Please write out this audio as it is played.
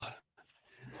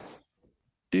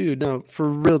Dude, no, for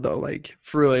real though, like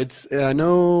for real. It's I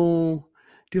know,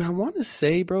 dude. I want to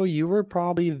say, bro, you were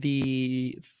probably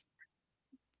the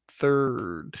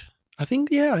third. I think,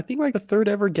 yeah, I think like the third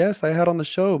ever guest I had on the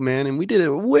show, man. And we did it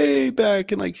way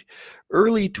back in like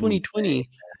early Mm, 2020,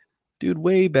 dude,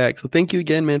 way back. So thank you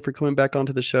again, man, for coming back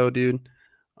onto the show, dude.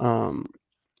 Um,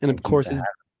 and of Thank you course, for his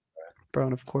having bro,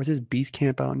 and of course, his beast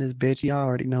camp out in this bitch. Y'all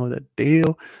already know the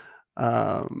deal.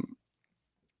 Um,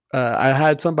 I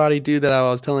had somebody do that I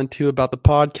was telling too about the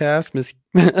podcast, Miss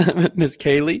Miss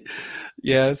Kaylee.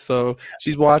 Yeah, so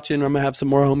she's watching. I'm gonna have some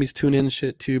more homies tune in and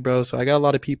shit too, bro. So I got a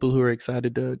lot of people who are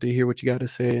excited to hear what you got to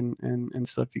say and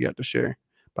stuff you got to share.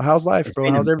 But how's life, bro?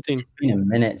 How's everything? it's been a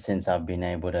minute since I've been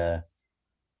able to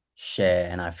share,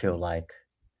 and I feel like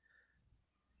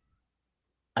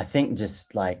I think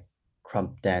just like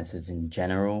crump dancers in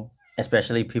general,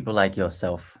 especially people like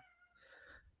yourself,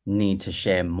 need to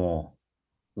share more.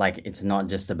 Like it's not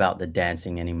just about the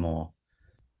dancing anymore.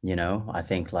 I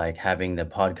think like having the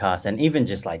podcast and even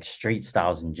just like street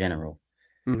styles in general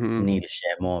Mm-hmm. need to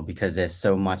share more because there's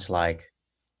so much like,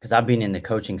 because I've been in the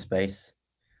coaching space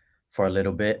for a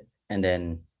little bit and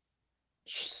then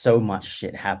so much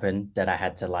shit happened that I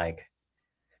had to like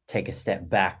take a step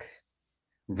back,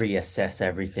 reassess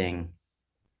everything.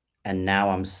 And now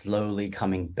I'm slowly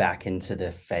coming back into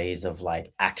the phase of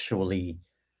like actually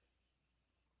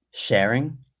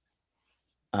sharing,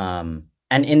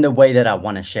 and in the way that I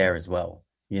want to share as well,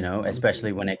 Mm-hmm.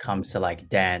 especially when it comes to like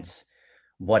dance,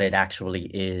 what it actually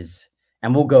is.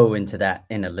 And we'll go into that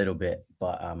in a little bit,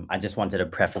 but I just wanted to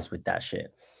preface with that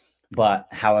shit. But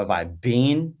how have I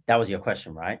been? That was your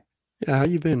question, right? Yeah, how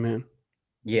you been, man?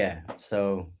 Yeah.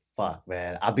 So fuck,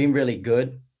 man. I've been really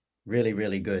good. Really,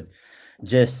 really good.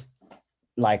 Just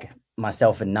like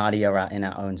myself and Nadia are in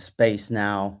our own space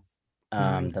now.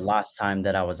 The Nice. last time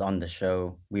that I was on the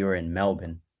show, we were in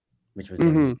Melbourne, which was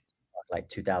Mm-hmm. in like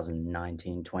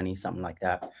 2019, 20, something like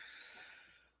that.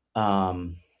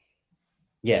 Um,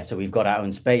 yeah, so we've got our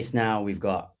own space now. We've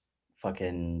got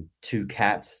fucking two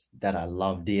cats that I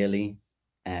love dearly.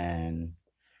 And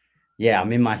yeah,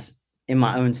 I'm in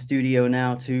my own studio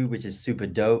now too, which is super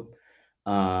dope.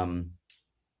 Um,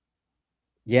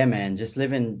 yeah, man, just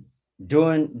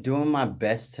doing my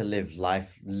best to live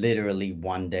life literally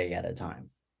one day at a time.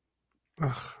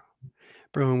 Ugh,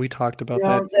 bro, and we talked You about know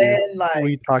what that I'm too. saying?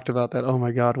 We talked about that. Oh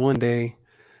my God, one day,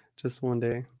 just one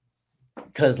day.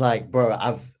 Cause like, bro,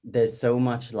 there's so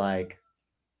much like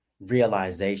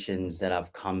realizations that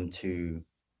I've come to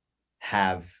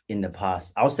have in the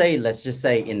past. Let's just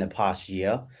say in the past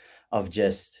year of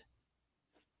just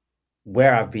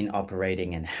where I've been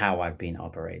operating and how I've been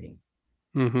operating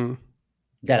Mm-hmm.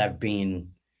 that have been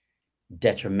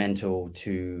detrimental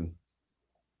to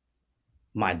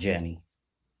my journey,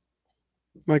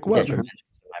 Like what, man? detrimental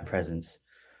to my presence.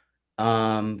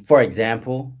 For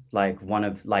example, like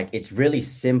it's really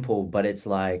simple, but it's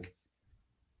like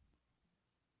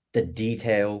the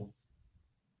detail,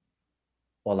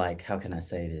 or like, how can I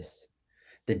say this?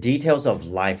 The details of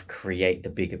life create the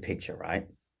bigger picture, right?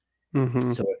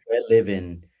 Mm-hmm. So if we're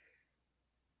living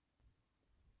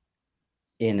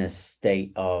in a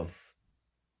state of,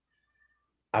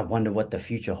 I wonder what the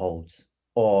future holds,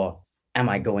 or am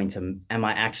I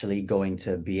actually going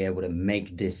to be able to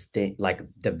make this thing, like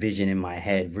the vision in my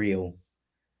head, real?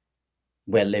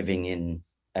 We're living in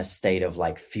a state of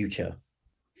like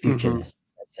Mm-hmm. futureness,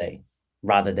 let's say,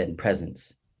 rather than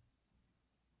presence,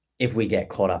 if we get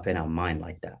caught up in our mind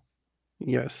like that.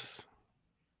 Yes.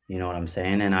 You know what I'm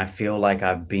saying? And I feel like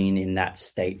I've been in that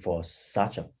state for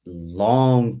such a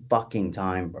long fucking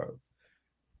time, bro.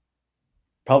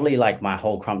 Probably like my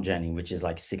whole crump journey, which is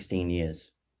like 16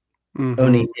 years. Mm-hmm.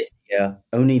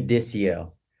 Only this year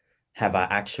have I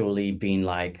actually been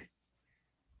like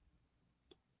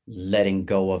letting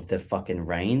go of the fucking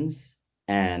reins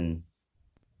and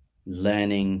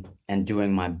learning and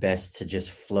doing my best to just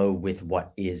flow with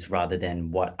what is rather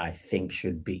than what I think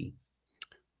should be.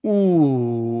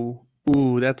 Ooh,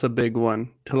 ooh, that's a big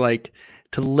one. To let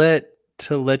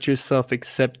to let yourself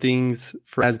accept things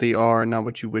for as they are, not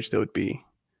what you wish they would be.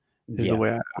 Is the Yeah.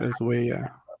 way. There's a way. Yeah.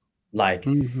 Like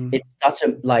Mm-hmm. it's such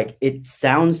a like it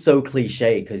sounds so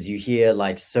cliche because you hear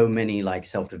like so many like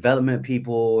self-development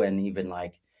people and even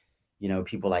like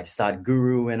people like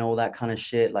Sadhguru and all that kind of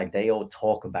shit. Like they all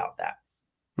talk about that.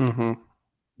 Mm-hmm.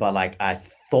 But like I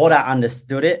thought I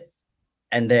understood it,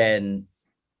 and then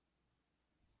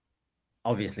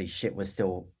obviously shit was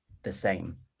still the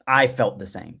same. I felt the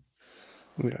same.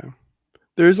 Yeah.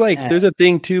 There's And there's a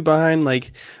thing too behind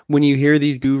like when you hear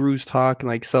these gurus talk and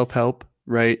like self help.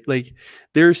 right? Like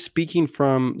they are speaking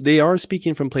from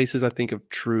places I think of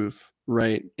truth,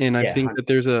 right? And I Yeah, think that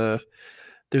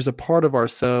there's a part of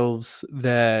ourselves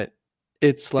that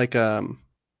it's like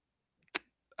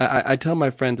I tell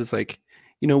my friends it's like,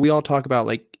 we all talk about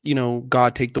like,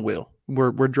 God take the wheel.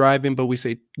 We're driving, but we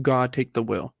say God take the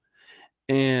wheel.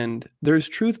 And there's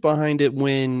truth behind it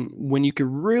when you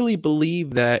can really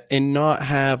believe that and not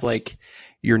have like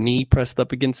your knee pressed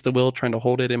up against the wheel trying to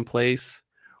hold it in place,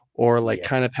 or like yeah,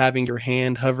 kind of having your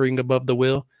hand hovering above the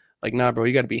wheel. Like, nah, bro,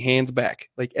 you got to be hands back,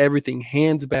 like everything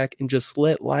hands back, and just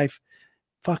let life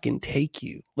fucking take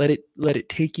you. Let it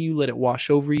take you, let it wash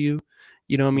over you.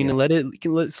 You know what I mean? yeah,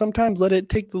 And sometimes let it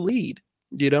take the lead,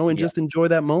 and yeah, just enjoy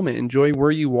that moment, enjoy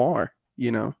where you are.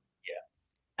 yeah.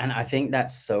 And I think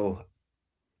that's so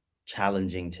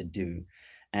challenging to do.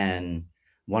 And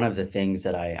one of the things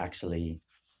that I actually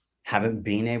haven't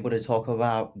been able to talk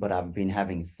about, but I've been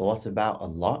having thoughts about a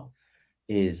lot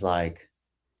is like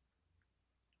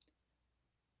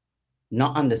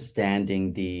not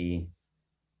understanding the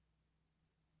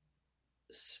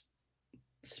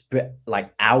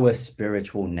like our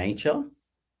spiritual nature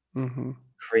Mm-hmm.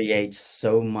 creates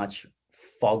so much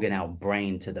fog in our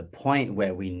brain to the point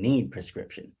where we need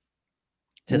prescription,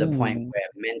 to the point Ooh. where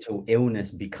mental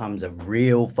illness becomes a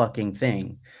real fucking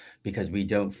thing because we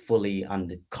don't fully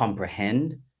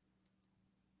comprehend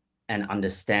and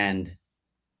understand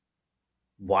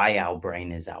why our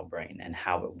brain is our brain and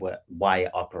how why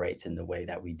it operates in the way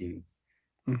that we do,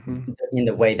 Mm-hmm. in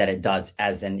the way that it does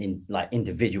as like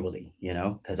individually,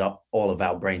 because all of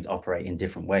our brains operate in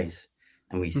different ways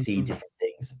and we see Mm-hmm. different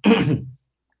things.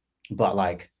 But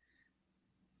like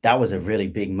that was a really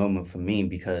big moment for me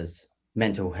because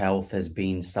mental health has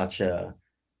been such a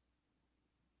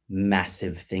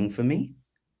massive thing for me,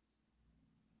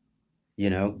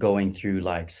 going through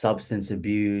like substance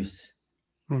abuse,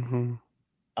 Mm-hmm.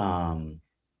 um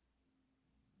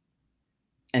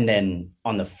and then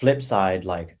on the flip side,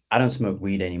 like I don't smoke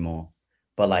weed anymore,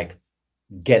 but like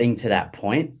getting to that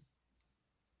point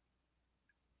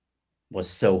was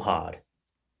so hard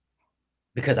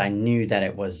because I knew that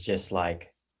it was just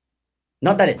like,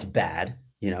 not that it's bad,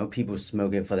 people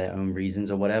smoke it for their own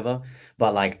reasons or whatever,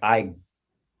 but like I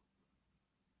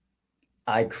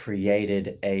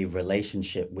created a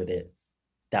relationship with it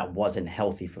that wasn't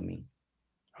healthy for me.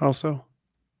 How so?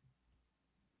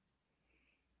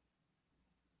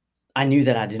 I knew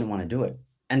that I didn't want to do it.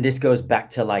 And this goes back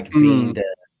to like Mm. being the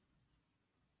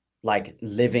like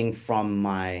living from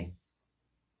my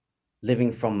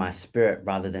spirit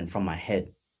rather than from my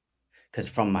head. Cause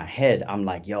from my head, I'm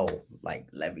like, yo, like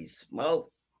let me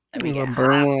smoke, let me get The high.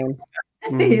 burn one.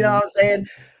 You know Mm-hmm. what I'm saying?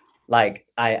 Like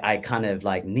I kind of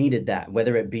like needed that,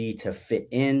 whether it be to fit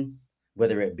in,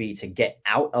 whether it be to get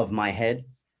out of my head.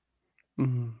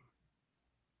 Mm-hmm.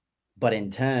 But in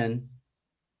turn,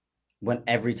 when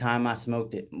every time I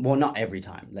smoked it, well, not every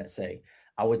time, let's say,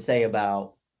 I would say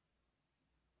about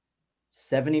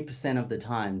 70% of the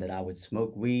time that I would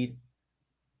smoke weed,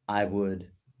 I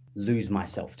would lose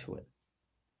myself to it.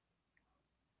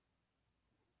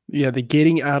 Yeah, the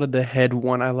getting out of the head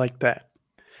one, I like that.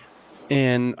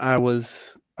 And I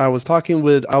was talking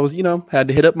with I was, had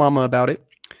to hit up mama about it.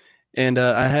 And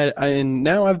and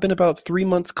now I've been about 3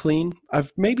 months clean.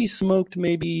 I've maybe smoked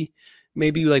maybe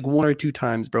like one or two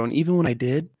times, bro. And even when I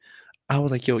did, I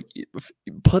was like, yo,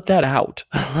 put that out.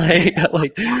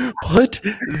 like put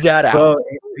that Bro, out.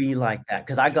 it be like that.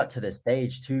 Because I got to the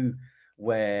stage too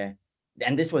where,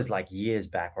 and this was like years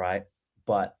back, right?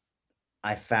 But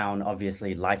I found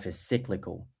obviously life is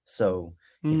cyclical. So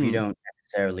if you Mm, don't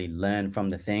necessarily learn from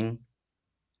the thing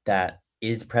that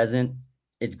is present,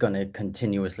 it's going to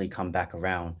continuously come back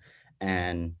around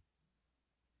and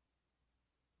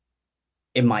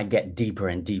it might get deeper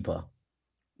and deeper.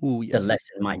 ooh, The yes.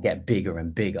 lesson might get bigger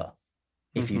and bigger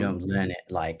if you Mm-hmm. don't learn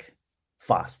it like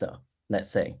faster, let's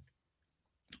say.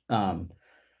 Um,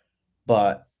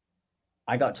 but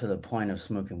I got to the point of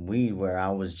smoking weed where I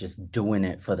was just doing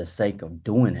it for the sake of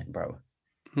doing it, bro.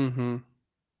 Mm-hmm.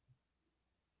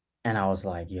 And I was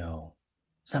like, yo,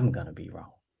 something gonna be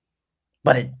wrong.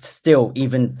 But it still,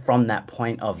 even from that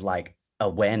point of like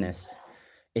awareness,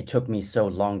 it took me so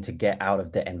long to get out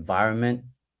of the environment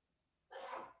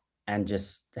and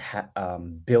just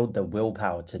build the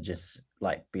willpower to just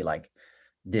like be like,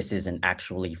 this isn't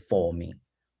actually for me.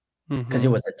 Because it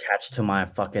Mm-hmm. was attached to my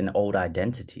fucking old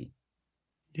identity,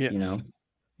 you Yes. know?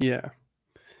 Yeah.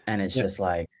 And it's Yeah. just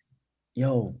like,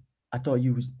 yo, I thought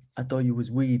you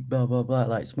was weed, blah, blah, blah,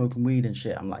 like smoking weed and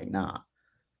shit. I'm like, nah.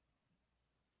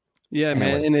 Yeah, And it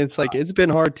man. was And it's like it's been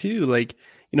hard too. Like,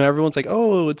 everyone's like,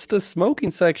 "Oh, it's the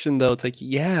smoking section though." It's like,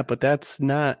 "Yeah, but that's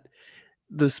not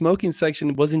the smoking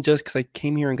section wasn't just because I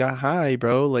came here and got high,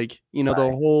 bro. Like, you know,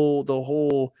 the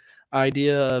whole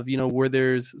idea of, you know, where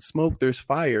there's smoke, there's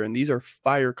fire, and these are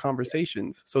fire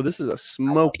conversations. So this is a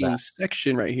smoking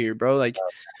section right here, bro. Like,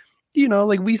 you know,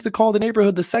 like we used to call the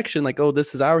neighborhood the section, like, oh,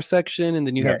 this is our section, and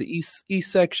then you have the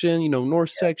east section, you know,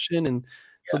 north section, and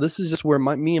so this is just where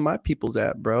me and my people's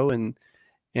at, bro, and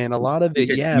a lot of it,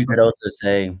 You could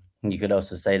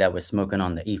also say that we're smoking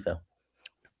on the ether.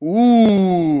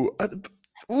 Ooh,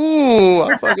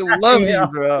 I fucking love you,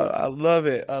 bro. I love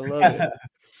it. I love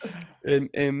it.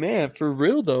 And man, for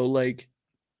real though, like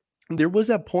there was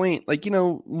that point, like, you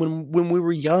know, when we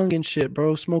were young and shit,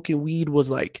 bro, smoking weed was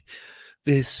like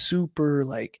this super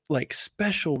like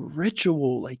special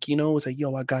ritual. Like, you know, it's like,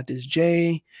 yo, I got this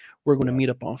J. We're gonna meet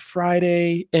up on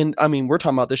Friday. And I mean, we're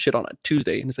talking about this shit on a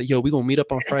Tuesday. And it's like, yo, we're gonna meet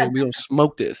up on Friday, we're gonna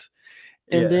smoke this.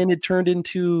 And then it turned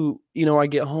into, you know, I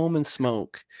get home and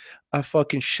smoke. I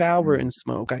fucking shower and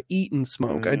smoke. I eat and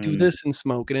smoke. I do this and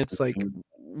smoke. And it's like,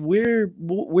 where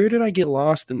did I get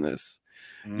lost in this?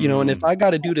 You know, and if I got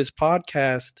to do this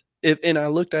podcast, and I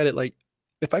looked at it like,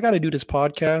 if I got to do this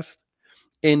podcast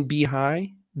and be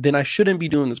high, then I shouldn't be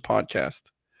doing this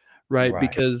podcast, right?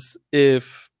 Because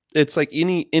if it's like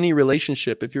any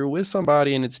relationship, if you're with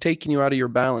somebody and it's taking you out of your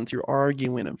balance, you're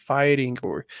arguing and fighting,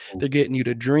 or they're getting you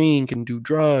to drink and do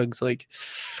drugs, like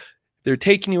they're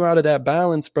taking you out of that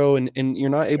balance, bro, and you're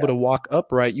not able to walk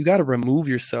upright. You got to remove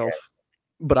yourself.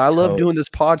 But I love doing this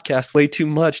podcast way too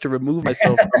much to remove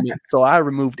myself from it. So I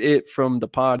removed it from the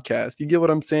podcast. You get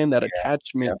what I'm saying? That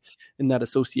attachment and that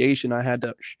association, I had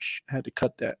to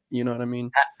cut that. You know what I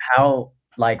mean? How,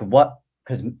 like, what?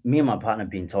 Because me and my partner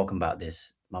been talking about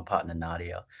this. My partner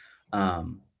Nadia,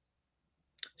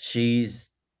 she's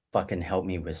fucking helped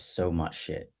me with so much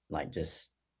shit, like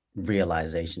just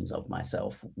realizations of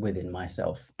myself within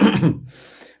myself.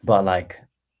 But like,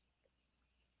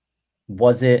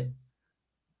 was it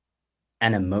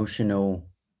an emotional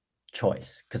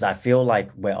choice? Because I feel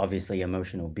like we're obviously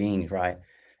emotional beings, right?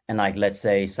 And like, let's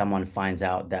say someone finds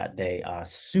out that they are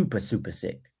super, super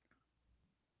sick,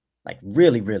 like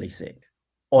really, really sick,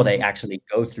 or they actually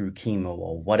go through chemo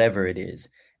or whatever it is.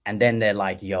 And then they're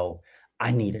like, yo,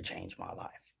 I need to change my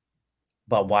life.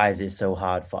 But why is it so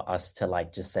hard for us to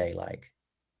like just say like,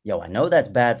 yo, I know that's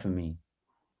bad for me.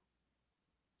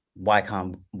 Why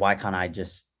can't I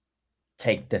just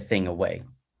take the thing away?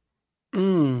 You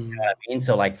know what I mean?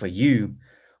 So like for you,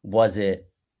 was it,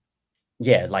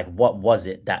 like what was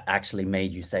it that actually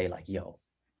made you say like, yo,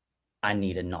 I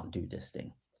need to not do this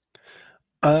thing?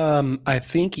 I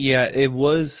think, it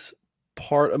was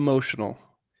part emotional,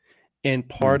 and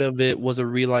part of it was a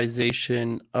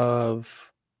realization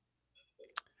of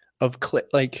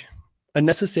like a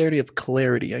necessity of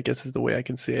clarity, I guess is the way I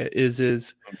can say it,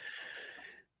 is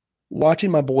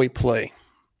watching my boy play.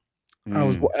 I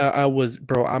was,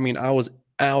 bro, I mean, I was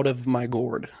out of my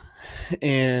gourd,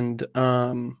 and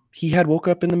he had woke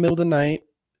up in the middle of the night,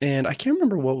 and I can't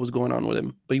remember what was going on with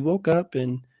him, but he woke up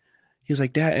and he was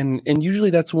like, Dad, and usually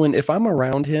that's when, if I'm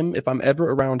around him, if I'm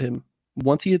ever around him,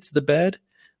 once he hits the bed,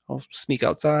 I'll sneak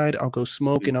outside, I'll go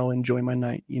smoke, and I'll enjoy my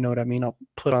night. You know what I mean? I'll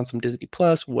put on some Disney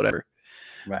Plus, whatever.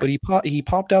 But he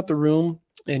popped out the room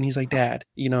and he's like, Dad,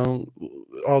 you know,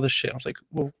 all this shit. I was like,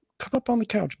 well, come up on the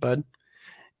couch, bud.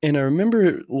 And I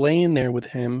remember laying there with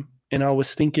him, and I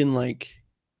was thinking like,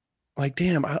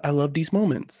 damn, I love these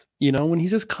moments. You know, when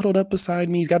he's just cuddled up beside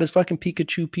me, he's got his fucking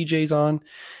Pikachu PJs on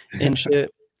and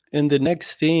shit. And the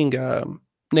next thing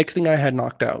I had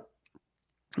knocked out.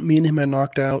 Me and him had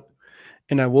knocked out,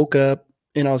 and I woke up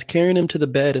and I was carrying him to the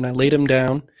bed, and I laid him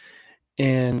down,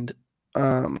 and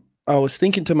I was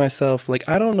thinking to myself, like,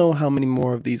 I don't know how many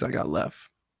more of these I got left.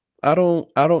 I don't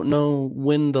know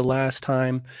when the last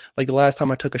time I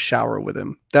took a shower with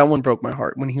him. That one broke my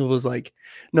heart when he was like,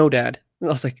 "No, Dad." I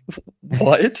was like,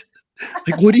 "What?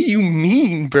 Like, what do you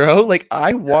mean, bro? Like,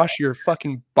 I wash your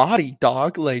fucking body,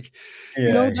 dog. Like,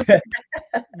 you know, that's,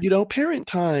 you know, parent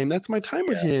time. That's my time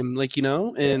with him. Like, you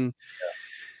know." And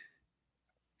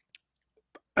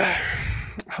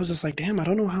I was just like, damn, I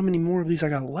don't know how many more of these I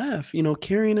got left, you know,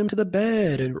 carrying him to the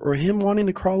bed, or him wanting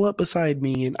to crawl up beside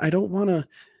me. And I don't want to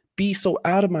be so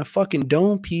out of my fucking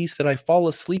dome piece that I fall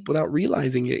asleep without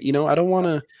realizing it. You know, I don't want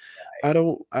to, I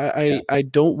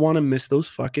don't want to miss those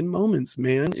fucking moments,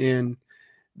 man. And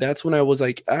that's when I was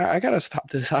like, I gotta stop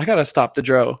this. I gotta stop the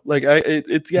dro. Like,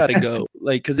 it's gotta go.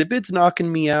 Like, cause if it's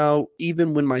knocking me out,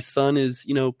 even when my son is,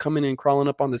 you know, coming and crawling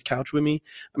up on this couch with me.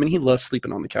 I mean, he loves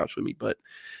sleeping on the couch with me, but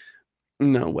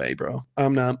no way, bro.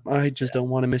 I just don't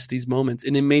want to miss these moments.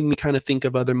 And it made me kind of think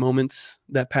of other moments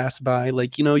that pass by.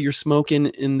 Like, you know, you're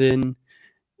smoking and then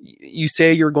you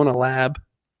say you're going to lab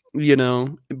you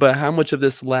know, but how much of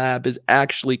this lab is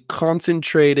actually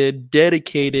concentrated,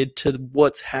 dedicated to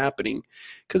what's happening?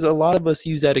 Because a lot of us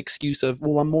use that excuse of,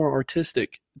 well, I'm more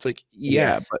artistic. It's like,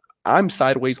 yeah, Yes. but I'm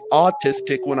sideways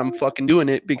autistic when I'm fucking doing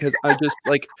it because I just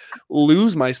like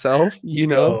lose myself, you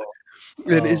know?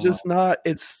 Yo. And it's Oh my. just not,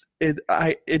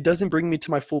 it doesn't bring me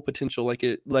to my full potential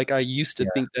like I used to Yeah.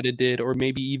 think that it did, or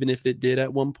maybe even if it did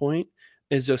at one point,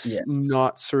 is Yeah. just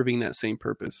not serving that same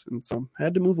purpose. And so I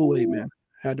had to move away, man.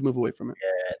 Had to move away from it.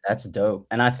 Yeah, that's dope.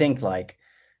 And I think like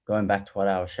going back to what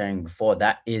I was sharing before,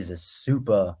 that is a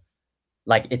super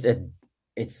like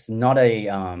it's not a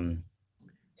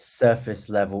surface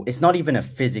level. It's not even a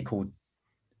physical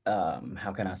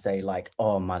how can I say like,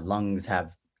 oh, my lungs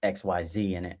have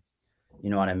XYZ in it. You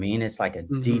know what I mean? It's like a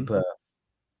Mhm. deeper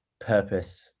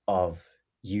purpose of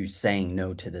you saying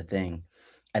no to the thing.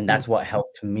 And Mm, that's what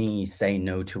helped me say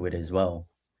no to it as well.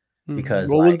 mhm. Because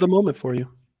What was the moment for you?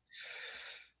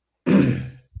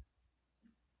 like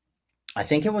I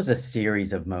think it was a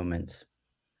series of moments,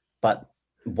 but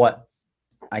what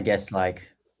I guess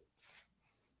like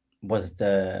was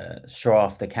the straw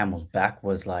off the camel's back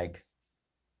was like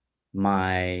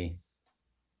my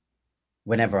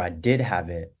whenever I did have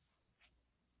it,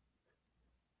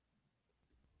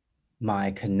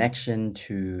 my connection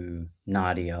to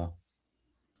Nadia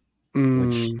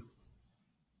would sh- Mm,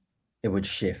 it would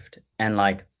shift. And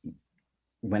like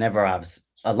whenever I was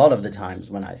a lot of the times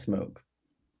when I smoke,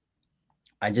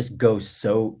 I just go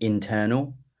so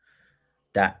internal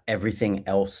that everything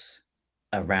else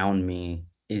around me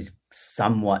is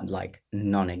somewhat like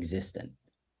non-existent.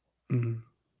 mhm,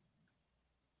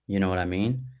 You know what I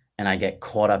mean? And I get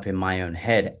caught up in my own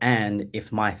head. And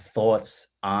if my thoughts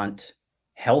aren't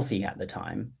healthy at the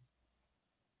time,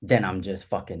 then I'm just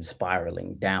fucking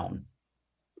spiraling down.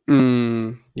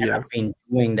 And yeah, I've been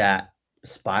doing that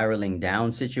spiraling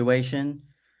down situation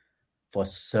for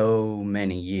so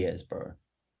many years, bro.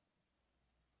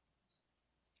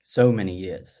 So many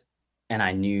years. And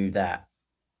I knew that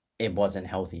it wasn't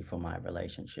healthy for my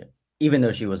relationship. Even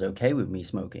though she was okay with me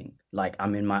smoking. Like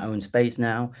I'm in my own space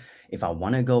now. If I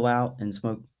want to go out and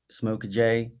smoke a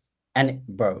J, and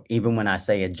bro, even when I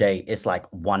say a J, it's like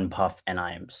one puff and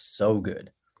I am so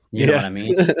good. You know yeah, what I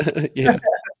mean? yeah,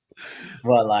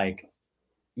 But like,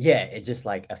 yeah, it just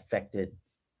like affected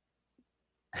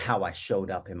how I showed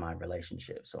up in my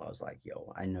relationship. So I was like,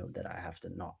 yo, I know that I have to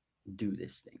not do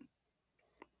this thing.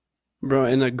 bro.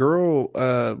 And a girl,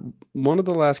 one of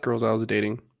the last girls I was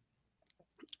dating,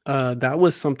 that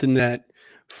was something that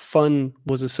fun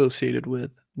was associated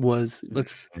with. Was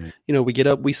let's, Mhm. you know, we get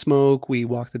up, we smoke, we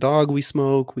walk the dog, we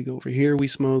smoke, we go over here, we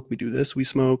smoke, we do this, we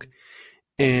smoke,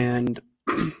 and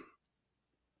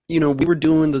you know, we were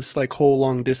doing this like whole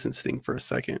long distance thing for a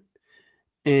second,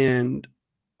 and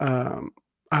um,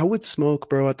 I would smoke,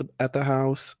 bro, at the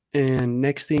house, and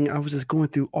next thing I was just going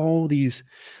through all these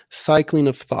cycling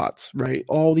of thoughts, right?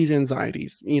 All these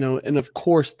anxieties, you know, and of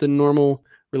course the normal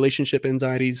relationship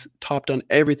anxieties topped on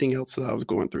everything else that I was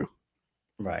going through.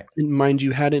 Right. And mind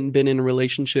you, hadn't been in a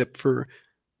relationship for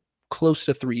close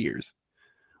to 3 years.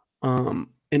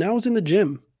 And I was in the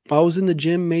gym. I was in the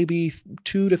gym maybe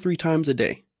 2 to 3 times a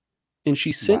day, and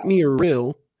she sent Wow. me a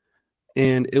reel,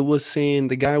 and it was saying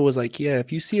the guy was like, "Yeah,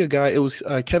 if you see a guy," it was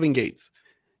Kevin Gates,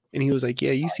 and he was like,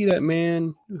 "Yeah, you see that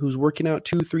man who's working out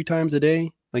 2 3 times a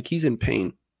day? Like he's in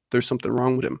pain. There's something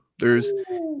wrong with him. There's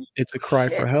Ooh, it's a cry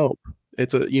for shit. help.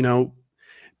 It's a you know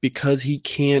because he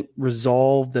can't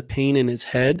resolve the pain in his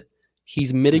head,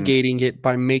 he's Mm. mitigating it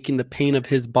by making the pain of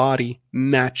his body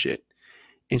match it."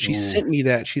 And she Ooh. sent me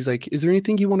that. She's like, "Is there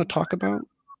anything you want to talk about?"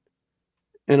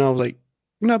 And I was like,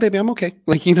 "No, baby, I'm okay."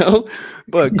 Like, you know,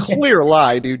 but clear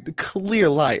lie, dude, clear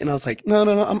lie. And I was like, "No,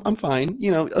 no, no, I'm fine.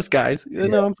 You know, us guys. Yeah,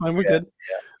 No, I'm fine. We're yeah, good.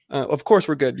 Of course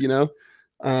we're good, you know?"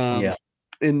 yeah, Um,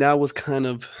 and that was kind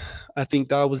of, I think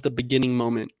that was the beginning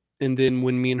moment. And then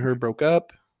when me and her broke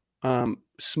up,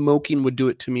 smoking would do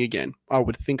it to me again. I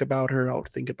would think about her. I would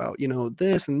think about, you know,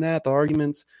 this and that, the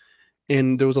arguments.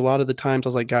 And there was a lot of the times I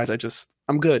was like, guys,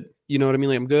 I'm good. You know what I mean?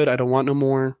 Like, I'm good. I don't want no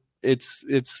more. It's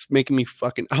making me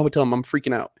fucking, I would tell him I'm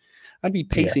freaking out. I'd be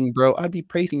yeah, pacing, bro. I'd be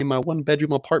pacing in my 1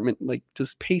 bedroom apartment, like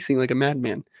just pacing like a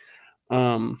madman.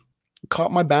 Um,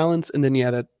 Caught my balance, and then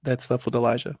yeah, that stuff with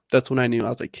Elijah. That's when I knew I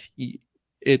was like,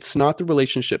 it's not the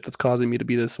relationship that's causing me to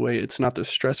be this way. It's not the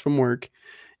stress from work.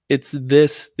 It's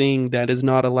this thing that is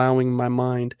not allowing my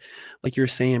mind, like you're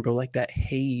saying, bro, like that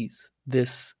haze,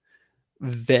 this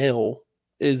veil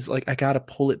is like I gotta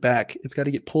pull it back. It's got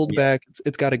to get pulled yeah, back.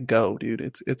 It's got to go, dude.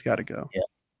 It's got to go. yeah.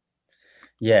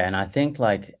 Yeah, and I think,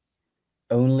 like,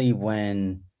 only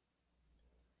when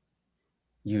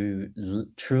you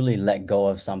truly let go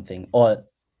of something, or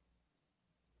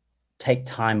take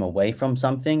time away from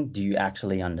something, do you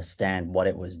actually understand what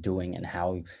it was doing and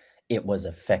how it was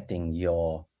affecting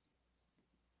your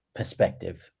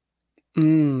perspective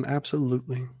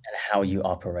Absolutely. and how you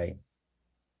operate?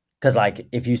 Because, like,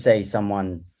 if you say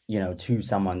someone, to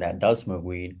someone that does smoke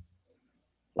weed,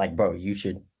 like, bro, you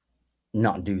should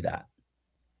not do that.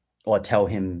 Or tell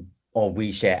him, or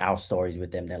we share our stories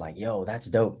with them. They're like, yo, that's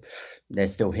dope. They're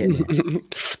still hitting it.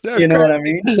 That's You know what I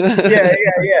crazy. mean?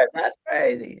 Yeah. That's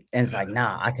crazy. And it's like,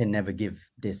 nah, I can never give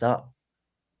this up,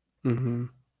 Mhm.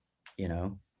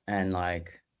 And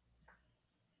like,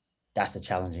 that's the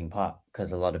challenging part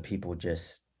because a lot of people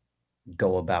just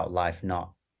go about life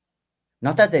not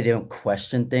that they don't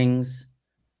question things,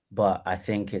 but I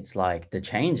think it's like the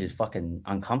change is fucking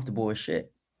uncomfortable as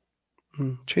shit.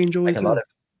 Change Like a always lot is.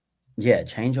 of Yeah,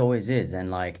 change always is, and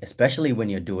like especially when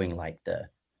you're doing like the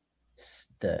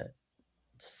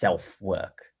self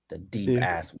work, the deep Yeah.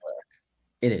 ass work,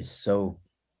 it is so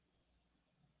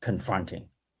confronting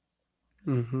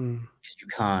Mhm. because you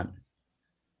can't.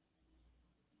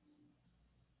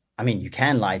 I mean, you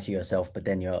can lie to yourself, but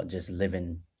then you're just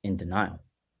living in denial,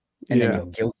 and then Yeah. you're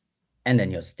guilty, and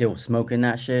then you're still smoking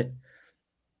that shit.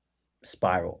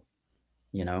 Spiral,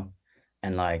 you know,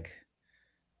 and like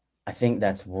I think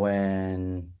that's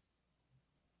when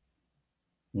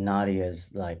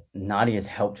Nadia's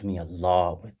helped me a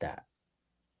lot with that.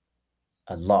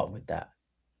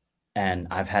 And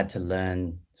I've had to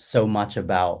learn so much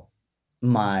about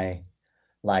my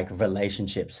like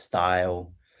relationship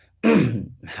style,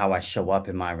 how I show up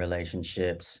in my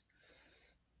relationships,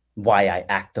 why I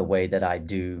act the way that I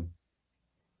do,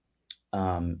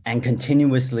 and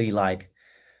continuously like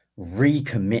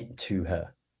recommit to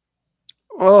her.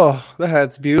 Oh,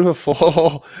 that's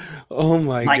beautiful. Oh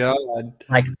my Like, god.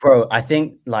 bro, I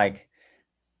think like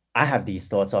I have these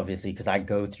thoughts obviously because I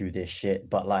go through this shit,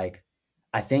 but like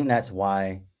I think that's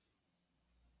why,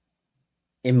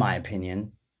 in my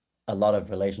opinion, a lot of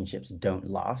relationships don't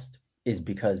last is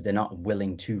because they're not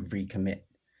willing to recommit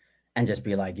and just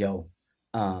be like, yo,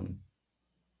 um,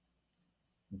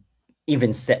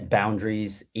 even set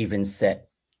boundaries, even set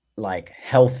like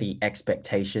healthy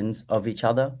expectations of each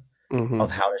other Mhm.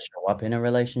 of how to show up in a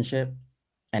relationship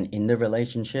and in the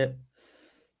relationship.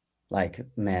 Like,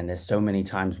 man, there's so many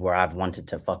times where I've wanted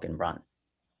to fucking run.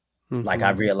 Like,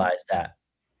 I Mhm. realized that,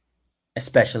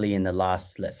 especially in the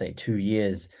last, let's say, 2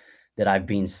 years, that I've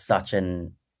been such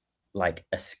an like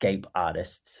escape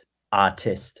artist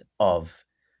of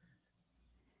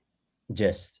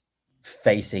just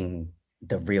facing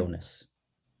the realness,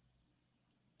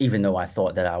 even though I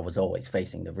thought that I was always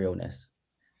facing the realness.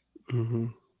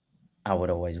 Mhm. I would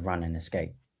always run and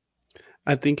escape.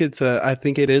 I think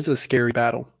it is a scary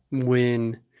battle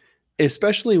when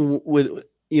especially with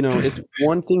it's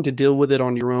one thing to deal with it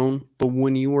on your own, but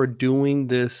when you're doing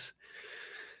this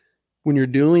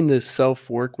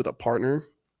self-work with a partner,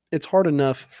 it's hard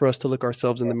enough for us to look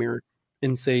ourselves in the mirror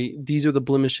and say, "These are the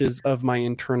blemishes of my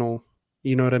internal,"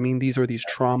 you know what I mean? "These are these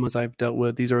traumas I've dealt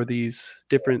with. These are these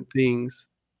different things."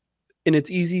 And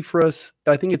it's easy for us.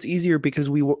 I think it's easier because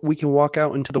we can walk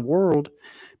out into the world,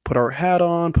 put our hat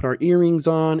on, put our earrings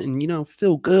on, and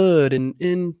feel good, and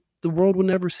the world will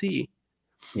never see.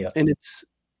 Yeah. And it's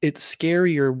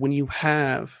scarier when you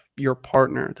have your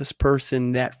partner, this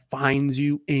person that finds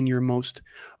you in your most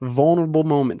vulnerable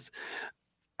moments.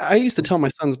 I used to tell my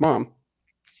son's mom,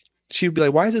 she would be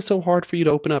like, "Why is it so hard for you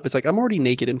to open up?" It's like, "I'm already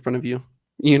naked in front of you."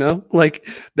 Like,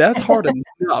 that's hard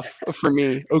enough for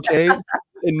me, okay?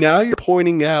 And now you're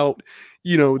pointing out,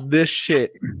 this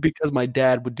shit because my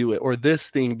dad would do it, or this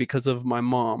thing because of my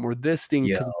mom, or this thing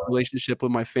Yeah. because of the relationship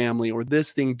with my family, or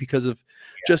this thing because of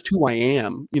just who I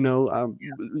am,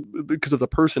 because of the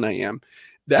person I am.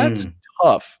 That's Mm,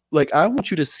 tough. Like, I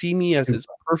want you to see me as this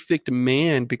perfect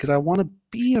man because I wanna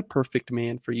be a perfect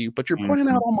man for you, but you're pointing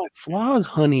out mhm. all my flaws,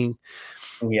 honey,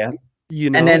 Yeah. you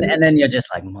And then know? you're just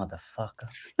like, "Motherfucker."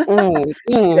 Mm,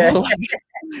 Yeah.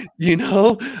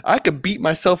 mm, I could beat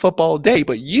myself up all day,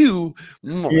 but Yeah.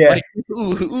 like,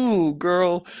 ooh,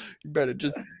 girl, you better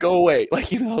just go away.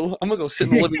 Like, I'm gonna go sit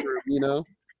in the living room.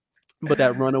 But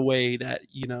that runaway, that,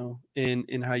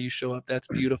 in how you show up, that's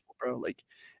beautiful, bro. Like,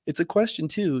 it's a question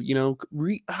too, God,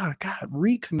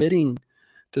 recommitting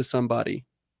to somebody,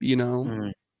 you know,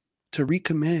 Mm, to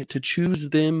recommit, to choose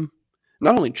them,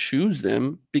 not only choose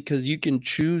them because you can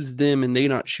choose them and they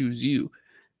not choose you,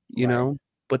 you right, know,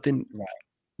 but then right.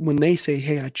 when they say,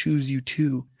 "Hey, I choose you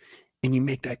too," and you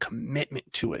make that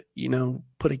commitment to it,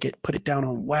 put it down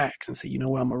on wax and say, "You know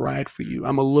what? Imma ride for you.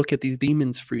 Imma look at these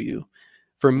demons for you,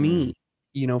 for Mm, me,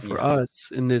 for yeah,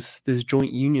 us in this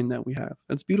joint union that we have."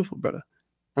 That's beautiful, brother.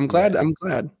 I'm glad yeah. I'm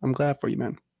glad. I'm glad for you,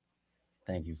 man.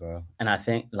 Thank you, bro. And I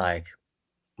think like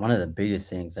one of the biggest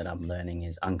things that I'm learning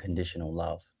is unconditional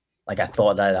love. Like I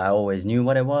thought that I always knew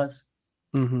what it was,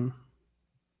 Mm-hmm.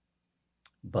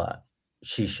 but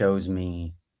she shows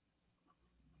me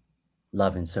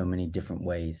love in so many different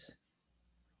ways.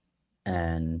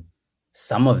 And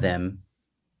some of them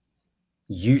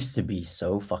used to be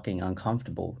so fucking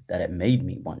uncomfortable that it made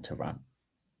me want to run.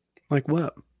 Like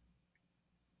what?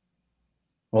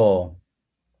 Or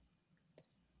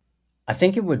I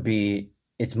think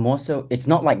it's more so, it's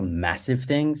not like massive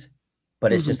things,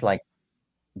 but it's Mm-hmm. just like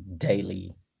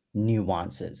daily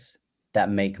nuances that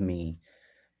make me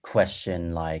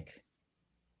question, like,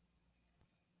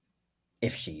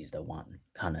 if she's the one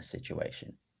kind of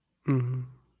situation. Mm-hmm.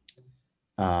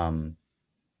 Um,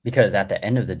 because at the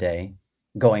end of the day,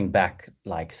 going back,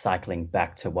 like cycling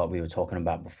back to what we were talking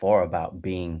about before, about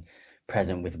being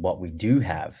present with what we do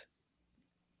have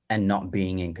and not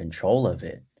being in control of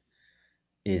it,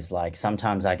 is like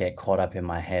sometimes I get caught up in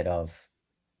my head of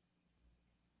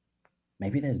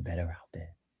maybe there's better out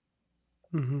there.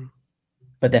 Mm-hmm.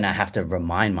 But then I have to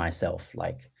remind myself,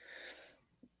 like,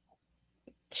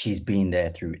 she's been there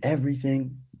through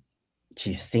everything.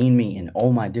 She's seen me in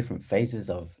all my different phases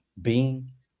of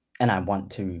being, and I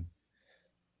want to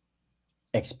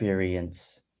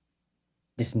experience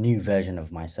this new version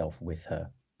of myself with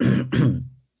her.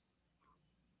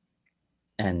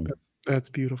 And That's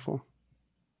beautiful.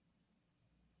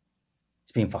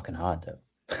 it's been fucking hard though.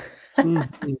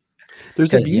 Mhm.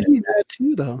 There's a Because, you know, beauty in that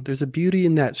too, though. There's a beauty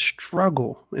in that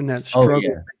oh, struggle yeah.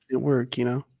 making it work, you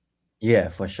know? Yeah,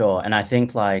 for sure. And I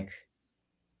think, like,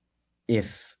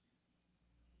 if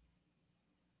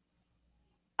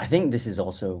I think this is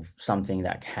also something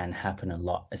that can happen a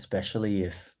lot, especially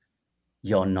if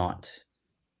you're not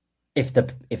if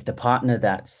the partner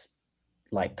that's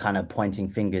like kind of pointing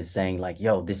fingers saying like,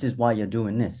 yo, this is why you're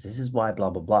doing this. This is why blah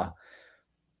blah blah.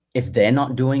 If they're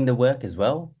not doing the work as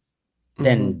well, Mhm,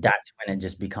 then that's when it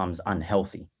just becomes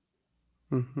unhealthy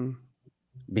mhm,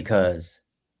 because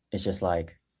it's just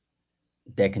like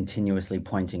they're continuously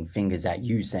pointing fingers at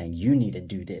you saying you need to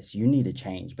do this, you need to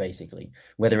change basically,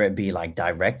 whether it be like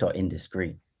direct or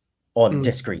indiscreet or mm,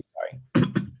 discreet, sorry.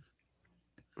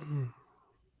 mm.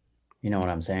 You know what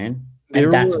I'm saying? And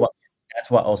There was that's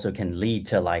what also can lead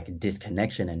to like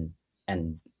disconnection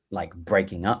and like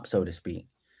breaking up, so to speak,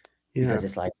 yeah, because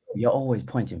it's like you're always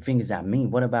pointing fingers at me.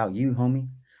 What about you, homie?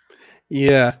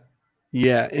 yeah,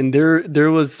 yeah, and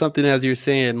there was something as you're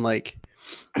saying, like,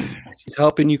 she's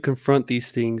helping you confront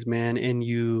these things, man, and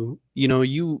you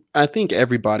know, I think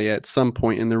everybody at some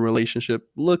point in their relationship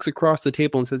looks across the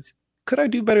table and says, "Could I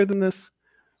do better than this?"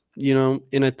 You know,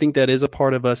 and I think that is a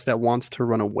part of us that wants to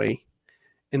run away,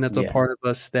 and that's a Yeah, part of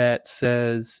us that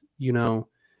says, you know,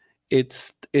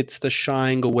 it's the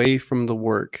shying away from the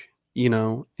work, you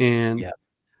know, yeah,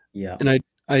 yeah, and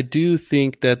I do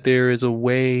think that there is a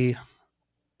way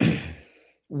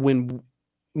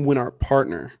when our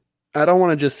partner, I don't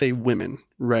want to just say women,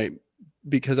 right?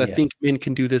 Because I yeah, think men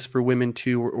can do this for women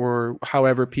too, or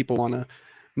however people want to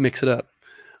mix it up.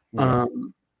 yeah,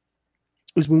 Um,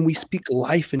 is when we speak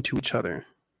life into each other.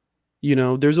 You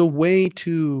know, there's a way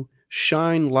to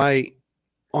shine light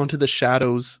onto the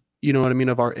shadows, you know what I mean,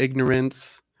 of our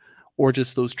ignorance or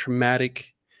just those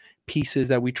traumatic pieces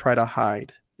that we try to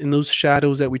hide. In those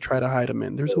shadows that we try to hide them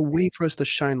in, there's a way for us to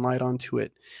shine light onto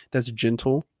it that's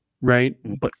gentle, right?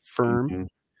 But firm mm-hmm,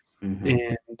 mm-hmm,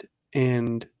 and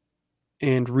and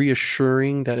and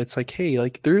reassuring that it's like, hey,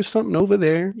 like there's something over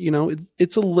there, you know,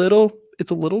 it's a little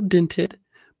dented,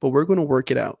 but we're going to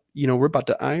work it out. You know, we're about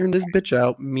to iron this bitch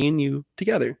out, me and you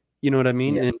together. You know what I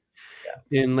mean? yeah,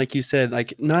 And like you said,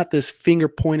 like not this finger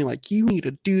pointing, like you need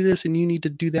to do this and you need to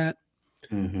do that,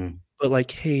 mm-hmm, but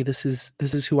like, hey, this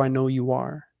is who I know you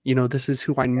are. You know, this is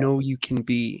who I know you can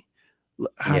be.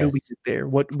 How do we yes, get there?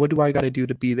 What do I got to do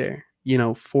to be there? You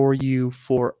know, for you,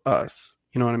 for us.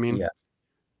 You know what I mean? yeah.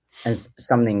 And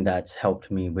something that's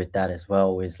helped me with that as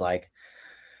well is like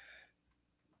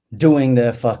doing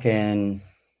the fucking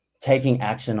taking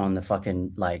action on the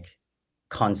fucking like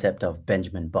concept of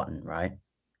Benjamin Button, right?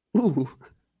 Ooh.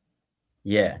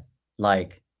 Yeah.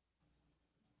 Like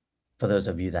for those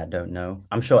of you that don't know,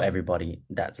 I'm sure everybody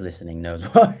that's listening knows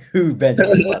who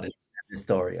Benjamin Button is and the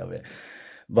story of it.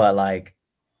 But like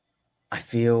I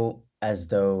feel as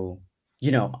though,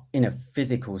 you know, in a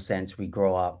physical sense, we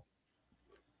grow up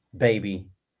baby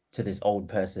to this old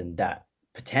person that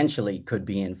potentially could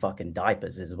be in fucking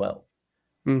diapers as well,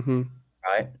 Mm-hmm.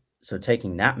 right? So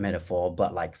taking that metaphor,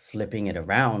 but like flipping it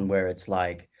around where it's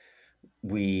like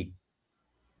we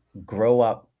grow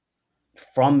up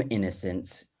from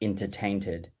innocence into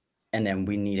tainted, and then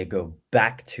we need to go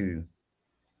back to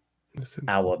Innocence.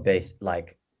 our base,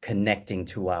 like connecting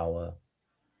to our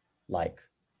like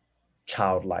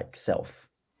childlike self.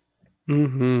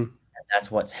 Mm-hmm. And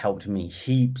that's what's helped me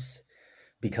heaps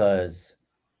because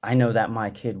I know that my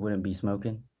kid wouldn't be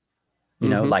smoking. You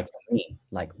know, Mm-hmm. like for me,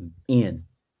 like Ian,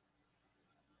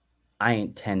 I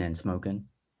ain't 10 and smoking,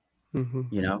 Mm-hmm.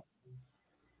 you know?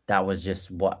 That was just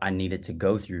what I needed to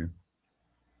go through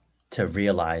to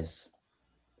realize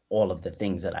all of the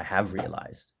things that I have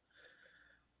realized.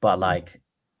 But like,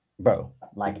 bro,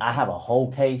 like I have a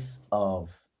whole case of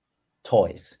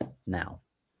toys now.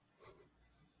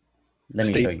 Let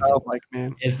me Stay show you this. childlike,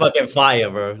 man. It's fucking fire,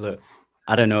 bro. Look.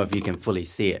 I don't know if you can fully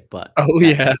see it, but Oh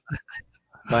that yeah.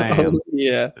 Oh bam,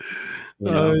 yeah. you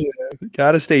Oh know? yeah.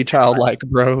 Gotta stay childlike,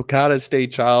 bro. Gotta stay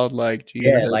childlike.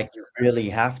 Yeah, Jesus. like you really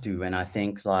have to. And I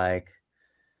think like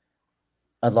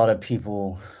a lot of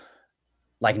people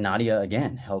like Nadia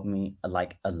again helped me,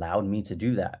 like allowed me to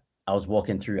do that. I was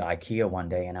walking through IKEA one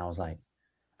day and I was like,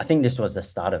 I think this was the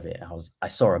start of it. I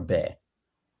saw a bear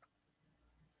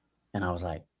and I was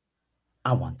like,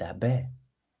 I want that bear.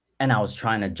 And I was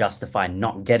trying to justify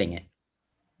not getting it.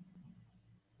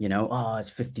 You know, oh,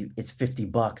 it's 50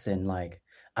 bucks and like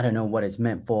I don't know what it's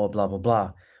meant for, blah blah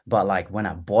blah. But like when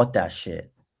I bought that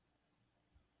shit,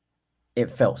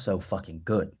 it felt so fucking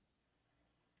good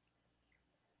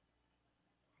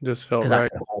Just felt because I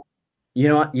right. could hold, you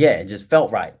know what? Yeah, it just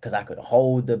felt right because I could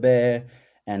hold the bear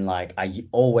and like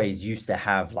always used to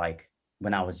have like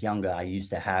when I was younger, I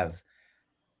used to have,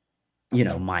 you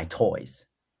know, my toys,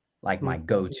 like my Mhm.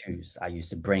 go-tos. I used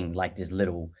to bring like this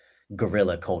little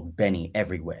gorilla called Benny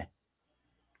everywhere,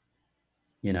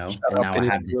 you know, Shout and out now I Benny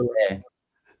the have this Gorilla. bear.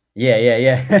 Yeah, yeah,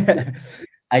 yeah.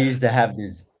 I used to have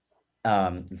this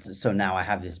so now I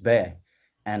have this bear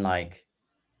and like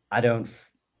I don't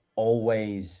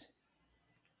always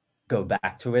go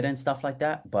back to it and stuff like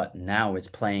that, but now it's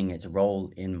playing its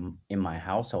role in my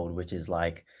household, which is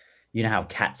like, you know how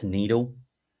cats needle?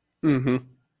 Mhm.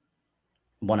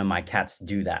 One of my cats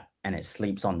do that and it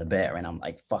sleeps on the bear and I'm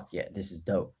like, fuck yeah, this is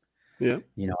dope. Yeah.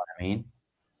 You know what I mean?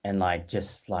 And like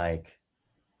just like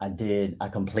I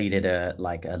completed a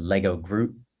Lego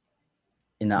group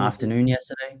in the Mhm. afternoon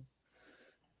yesterday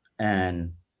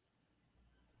and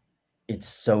it's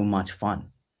so much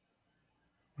fun.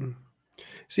 Mm.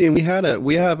 See, and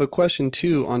we have a question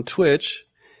too on Twitch,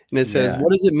 and it says, Yeah.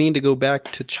 "What does it mean to go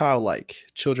back to childlike?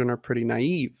 Children are pretty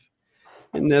naive."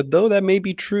 And that, though that may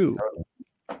be true,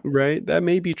 right? That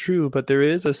may be true, but there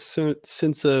is a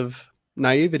sense of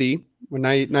naivety or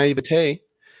naivete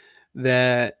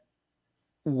that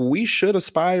we should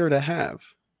aspire to have,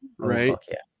 Oh right? fuck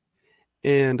yeah.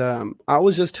 And I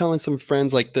was just telling some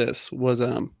friends like this was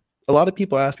a lot of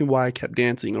people ask me why I kept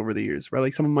dancing over the years, right?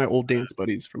 Like some of my old dance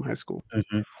buddies from high school.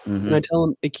 Mhm. And I Mhm. tell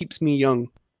them it keeps me young.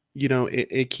 You know,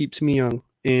 it keeps me young.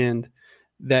 And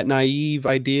that naive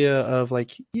idea of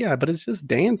like, yeah, but it's just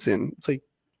dancing. It's like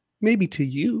maybe to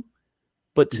you,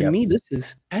 but to Yep. me, this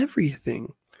is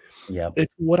everything. Yep.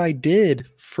 It's what I did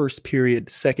first period,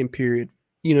 second period,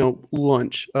 you know,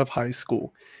 lunch of high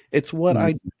school. It's what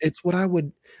I Mhm. it's what I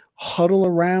would huddle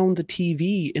around the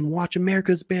TV and watch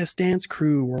America's Best Dance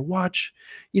Crew or watch,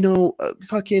 you know,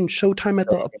 fucking Showtime at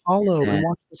the Apollo and And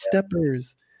watch the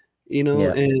Steppers, you know,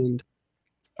 yeah. and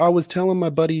I was telling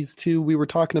my buddies too, we were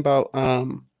talking about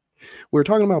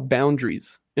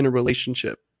boundaries in a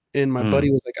relationship. And my Mm.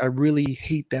 buddy was like, I really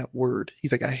hate that word.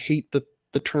 He's like, I hate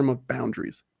the term of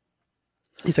boundaries.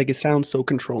 He's like, it sounds so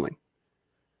controlling.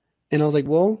 And I was like,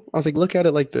 well, I was like, look at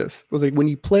it like this. I was like, when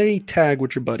you play tag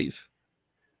with your buddies,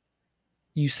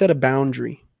 you set a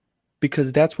boundary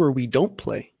because that's where we don't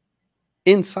play.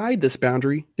 Inside this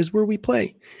boundary is where we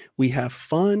play. We have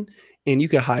fun, and you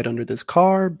can hide under this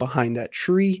car, behind that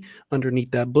tree,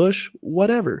 underneath that bush,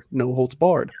 whatever. No holds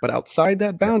barred. But outside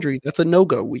that Yep. boundary, that's a no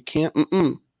go. We can't,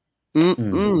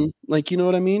 Mm. like, you know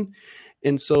what I mean?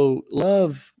 And so,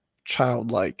 love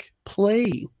childlike,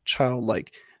 play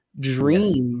childlike, Yes.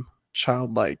 dream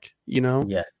childlike, you know?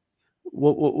 Yeah.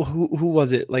 Who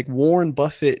was it? Like Warren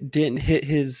Buffett didn't hit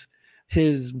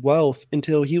his wealth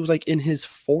until he was like in his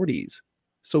 40s.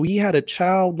 So he had a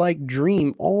childlike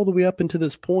dream all the way up into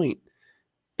this point.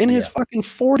 In his Yeah. fucking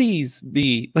 40s,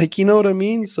 be like, you know what I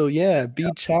mean? So yeah, be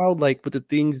childlike with the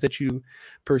things that you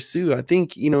pursue. I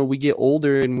think, you know, we get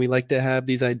older and we like to have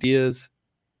these ideas,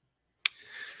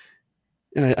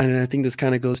 and I think this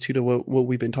kind of goes to what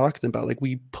we've been talking about. Like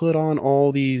we put on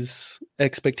all these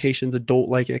expectations, adult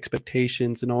like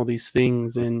expectations, and all these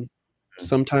things, and Mm.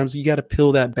 sometimes you got to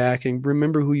peel that back and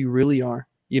remember who you really are.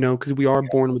 You know, because we are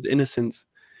born with innocence,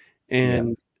 Yeah.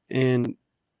 and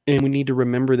And we need to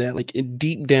remember that, like,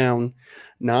 deep down,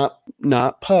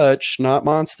 not Putch, not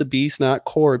Monster Beast, not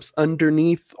Corpse.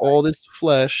 Underneath all this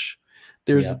flesh,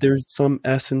 Yeah. there's some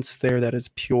essence there that is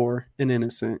pure and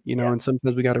innocent, you know. Yeah. And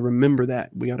sometimes we got to remember that.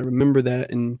 We got to remember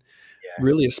that and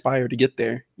really Yes. aspire to get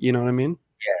there. You know what I mean?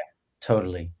 Yeah.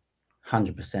 Totally.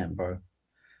 100%, bro.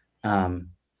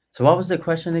 So what was the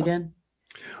question again?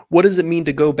 What does it mean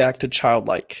to go back to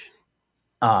childlike?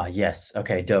 Ah, yes.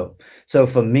 Okay, dope. So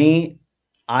for me,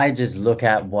 I just look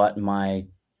at what my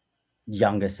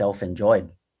younger self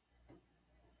enjoyed.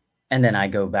 And then I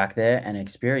go back there and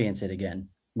experience it again.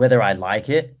 Whether I like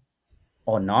it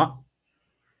or not,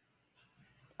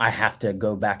 I have to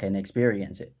go back and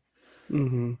experience it.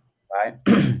 Mm-hmm. Right.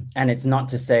 And it's not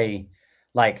to say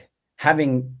like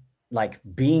having like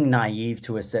being naive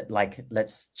to a set, like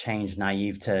let's change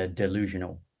naive to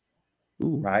delusional,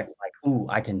 Ooh. right? Like, ooh,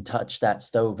 I can touch that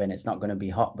stove and it's not going to be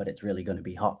hot, but it's really going to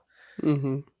be hot.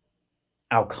 Mm-hmm.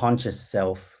 Our conscious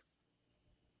self,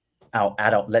 our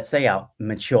adult, let's say our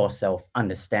mature self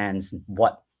understands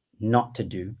what not to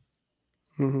do,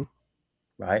 Mm-hmm.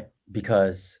 right?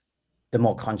 Because the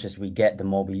more conscious we get, the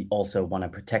more we also want to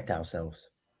protect ourselves.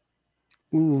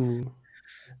 Ooh.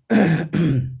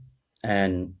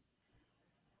 And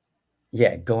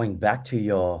yeah, going back to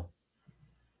your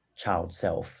child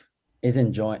self is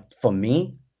enjoying, for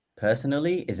me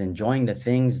personally, is enjoying the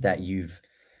things that you've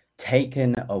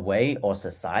taken away or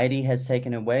society has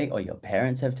taken away or your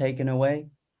parents have taken away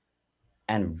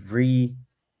and reconnecting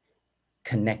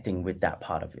with that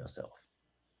part of yourself.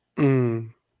 Mm.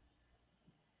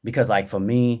 Because like for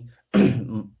me,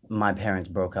 my parents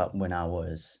broke up when I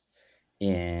was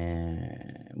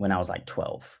like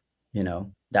 12, you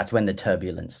know. That's when the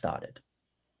turbulence started.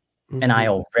 And I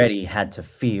Mm-hmm. already had to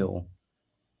feel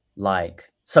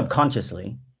like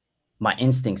subconsciously my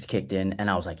instincts kicked in and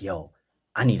I was like, yo,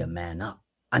 I need to man up.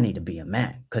 I need to be a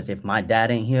man. Because if my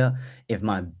dad ain't here, if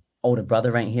my older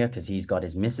brother ain't here because he's got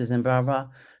his missus and blah, blah,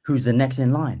 who's the next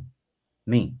in line?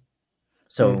 Me. Mm-hmm.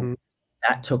 So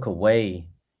that took away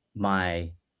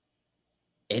my,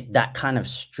 that kind of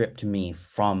stripped me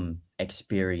from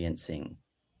experiencing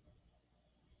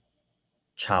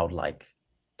childlike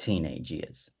teenage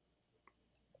years,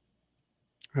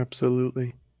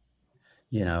 Absolutely.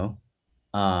 you know?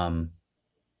 Um,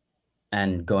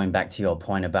 and going back to your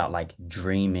point about like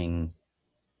dreaming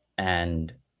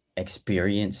and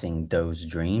experiencing those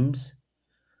dreams,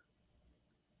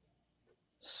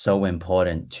 so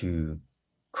important to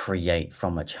create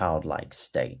from a childlike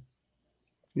state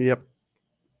Yep.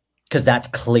 because that's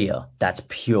clear, that's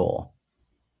pure.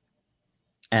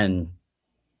 And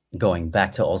going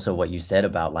back to also what you said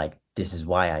about like this is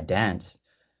why I dance,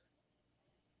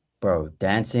 bro.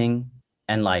 Dancing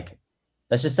and like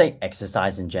let's just say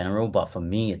exercise in general, but for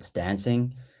me it's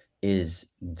dancing is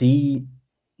the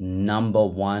number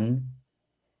one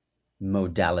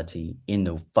modality in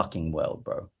the fucking world,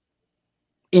 bro.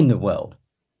 In the world,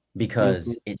 Mm-hmm.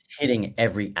 because it's hitting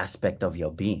every aspect of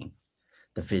your being,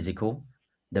 the physical,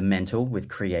 the mental with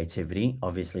creativity.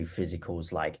 Obviously,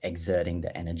 physical's like exerting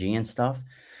the energy and stuff.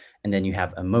 And then you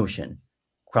have emotion.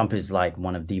 Crump is like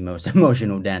one of the most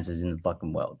emotional dancers in the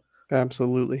fucking world.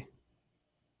 Absolutely.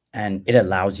 And it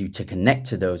allows you to connect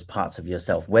to those parts of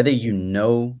yourself, whether you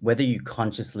know, whether you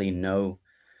consciously know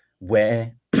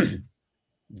where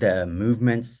the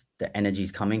movements, the energy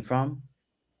is coming from,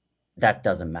 that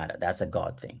doesn't matter. That's a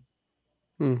God thing.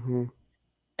 Mm-hmm.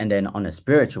 And then on a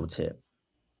spiritual tip,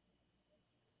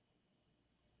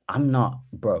 I'm not,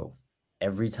 bro.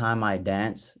 Every time I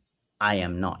dance, I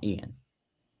am not Ian,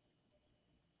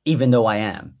 even though I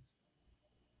am,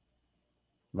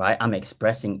 right? I'm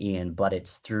expressing Ian, but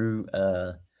it's through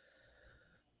a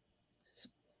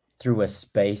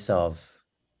space of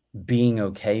being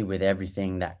okay with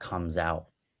everything that comes out,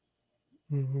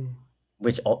 Mm-hmm.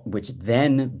 which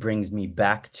then brings me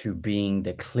back to being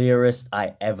the clearest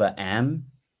I ever am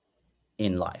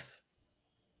in life.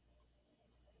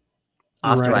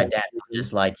 After Right. I dance, I'm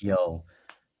just like, yo,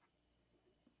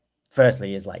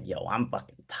 firstly, it's like, yo, I'm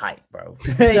fucking tight, bro.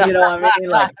 You know what I mean?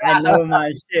 Like, I know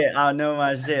my shit. I know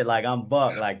my shit. Like, I'm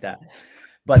buck like that.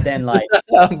 But then, like,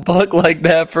 A buck like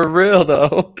that for real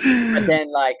though.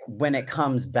 when it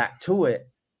comes back to it,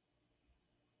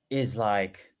 is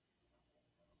like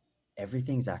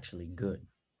everything's actually good.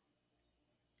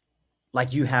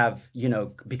 Like you have, you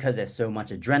know, because there's so much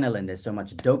adrenaline, there's so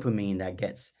much dopamine that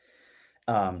gets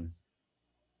um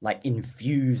like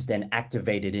infused and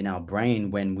activated in our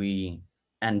brain when we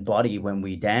and body when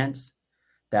we dance,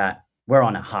 that we're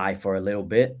on a high for a little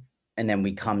bit and then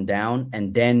we come down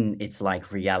and then it's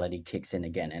like reality kicks in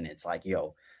again and it's like,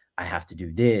 yo, I have to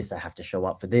do this, I have to show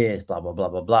up for this, blah, blah, blah,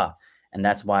 blah, blah. And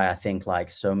that's why I think like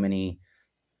so many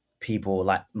people,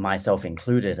 like myself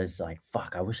included, is like,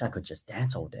 fuck, I wish I could just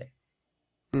dance all day.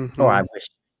 Or I Mhm. wish,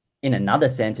 in another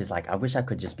sense, it's like, I wish I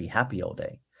could just be happy all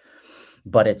day.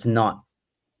 But it's not,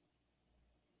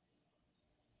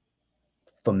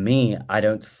 for me, I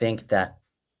don't think that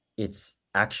it's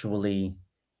actually,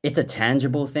 it's a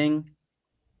tangible thing,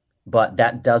 but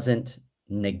that doesn't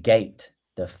negate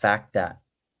the fact that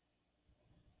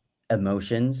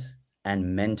emotions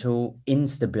and mental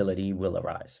instability will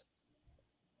arise.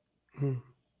 Mm.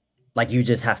 Like you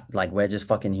just have, like, we're just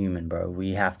fucking human, bro.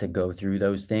 We have to go through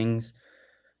those things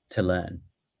to learn.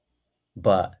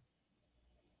 But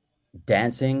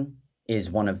dancing is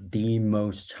one of the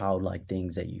most childlike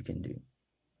things that you can do,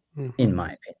 in Mhm.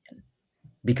 my opinion,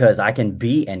 because I can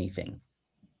be anything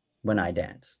when I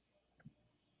dance.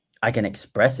 I can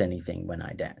express anything when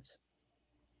I dance,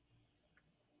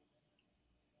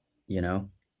 you know?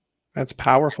 That's And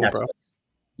powerful, that's bro. what's,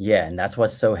 yeah, and that's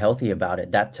what's so healthy about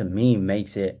it. That to me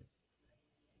makes it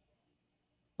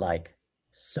like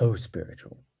so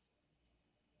spiritual.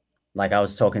 Like I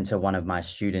was talking to one of my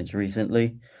students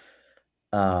recently,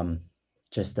 um,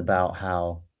 just about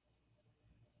how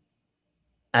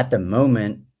at the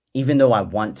moment, even though I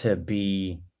want to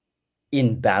be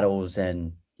in battles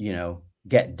and,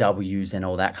 get W's and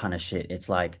all that kind of shit, it's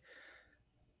like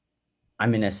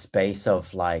I'm in a space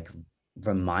of like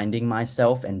reminding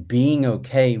myself and being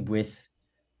okay with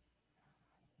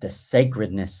the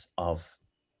sacredness of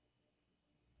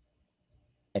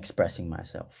expressing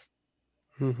myself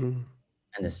Mhm.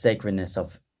 and the sacredness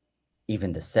of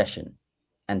even the session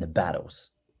and the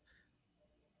battles.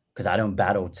 Because I don't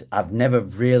battle, I've never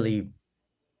really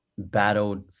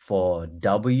battled for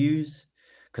W's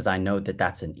because I know that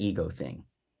that's an ego thing.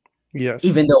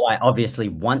 Even Yes. though I obviously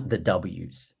want the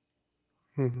W's,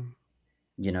 Mhm.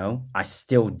 I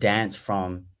still dance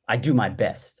from, I do my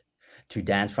best to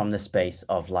dance from the space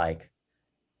of like,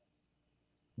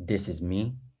 this is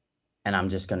me, and I'm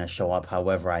just going to show up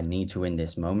however I need to in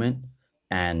this moment.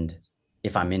 And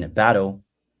if I'm in a battle,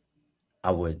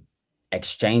 I would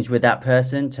exchange with that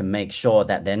person to make sure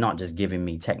that they're not just giving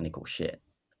me technical shit.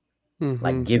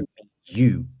 Like, Mhm. give me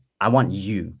you. I want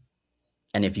you.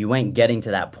 And if you ain't getting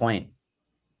to that point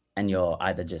and you're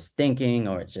either just thinking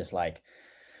or it's just like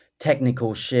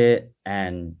technical shit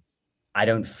and I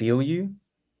don't feel you,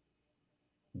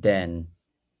 then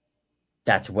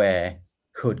that's where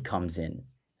Hood comes in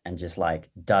and just like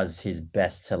does his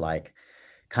best to like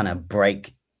kind of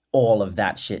break all of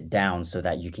that shit down so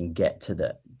that you can get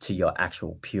to your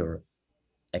actual pure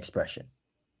expression.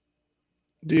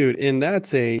 Dude, and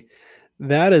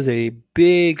that is a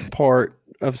big part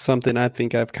of something I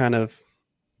think I've kind of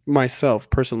myself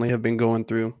personally have been going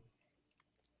through.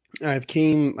 I've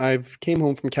came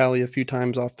home from Cali a few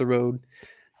times off the road,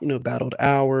 battled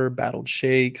hour, battled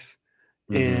shakes,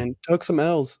 Mhm. and took some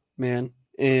L's, man.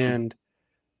 And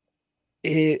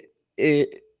it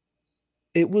it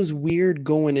it was weird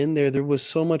going in there. There was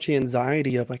so much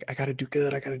anxiety of like, I gotta do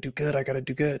good, I gotta do good, I gotta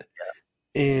do good.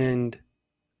 And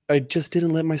I just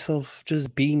didn't let myself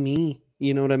just be me,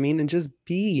 you know what I mean? And just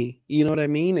be, you know what I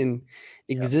mean? And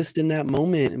Yep. exist in that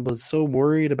moment and was so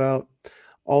worried about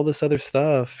all this other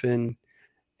stuff. And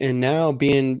now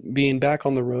being back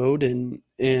on the road and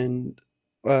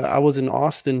I was in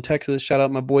Austin, Texas. Shout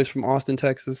out my boys from Austin,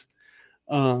 Texas.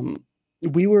 Um,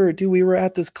 we were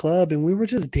at this club and we were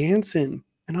just dancing.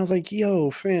 And I was like,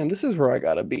 yo, fam, this is where I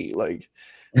gotta be. Like,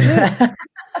 just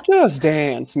just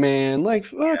dance, man. Like,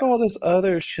 fuck all this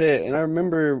other shit. And I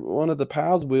remember one of the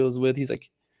pals we was with, he's like,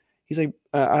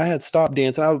 I had stopped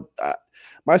dancing.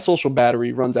 My social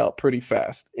battery runs out pretty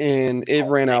fast, and it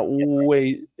ran out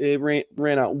way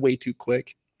too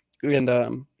quick.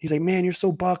 And he's like, man, you're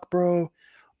so buck, bro.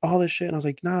 All this shit. And I was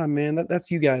like, nah, man, that's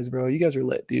you guys, bro. You guys are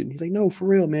lit, dude. And he's like, no, for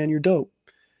real, man, you're dope.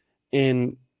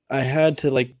 And I had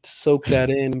to like soak that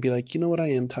in and be like, you know what, I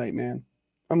am tight, man.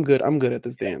 I'm good. I'm good at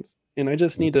this dance. And I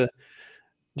just need to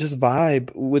just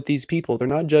vibe with these people. They're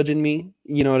not judging me.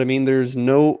 You know what I mean? There's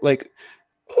no like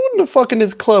who in the fuck in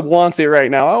this club wants it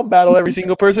right now? I'll battle every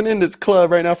single person in this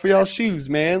club right now for y'all shoes,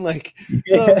 man. Like the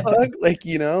Yeah. fuck? Like,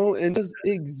 and just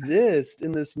exist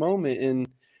in this moment. And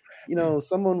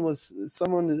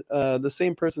the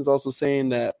same person's also saying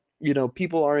that,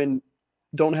 people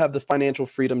don't have the financial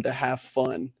freedom to have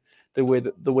fun the way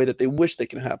that they wish they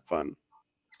can have fun.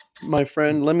 My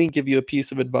friend, let me give you a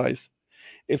piece of advice.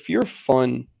 If your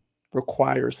fun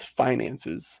requires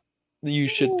finances, you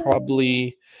should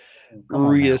probably Come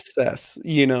on now.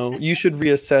 you should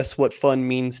reassess what fun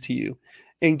means to you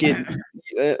and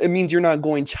it means you're not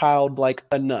going childlike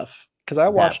enough. because I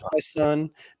That watched part. my son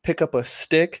pick up a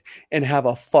stick and have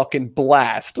a fucking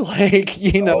blast. Like,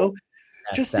 Oh,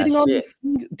 that's just that sitting on the shit.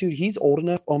 swing. Dude, he's old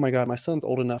enough. Oh my God, my son's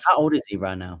old How enough. old is he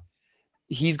right now?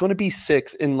 He's going to be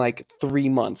 6 in like 3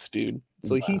 months, dude.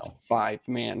 So he's Wow. 5,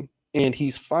 man. And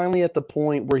he's finally at the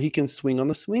point where he can swing on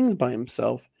the swings by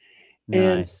himself.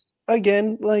 And Nice.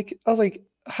 again, like, I was like,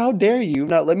 how dare you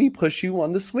not let me push you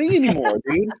on the swing anymore,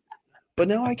 dude? But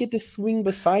now I get to swing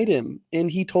beside him. And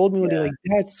he told me one day, Yeah. like,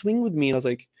 Dad, swing with me. And I was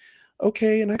like,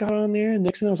 okay. And I got on there. And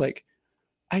next thing I was like,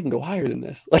 I can go higher than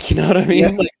this. Like, you know what I Yeah.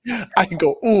 mean? Like, I can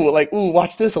go, ooh, like, ooh,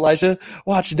 watch this, Elijah.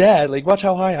 Watch Dad. Like, watch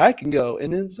how high I can go.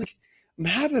 And it was like, I'm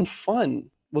having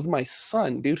fun with my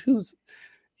son, dude, who's,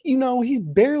 he's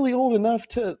barely old enough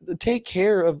to take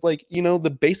care of, like,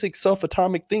 the basic self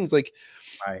atomic things. Like,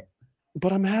 Right.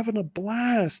 but I'm having a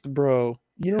blast, bro.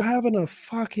 Having a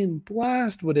fucking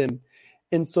blast with him.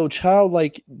 And so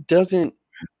childlike doesn't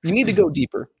you need to go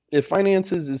deeper. If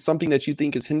finances is something that you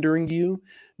think is hindering you,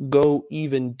 go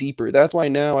even deeper. That's why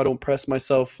now I don't press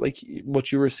myself, like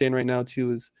what you were saying right now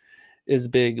too is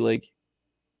big. Like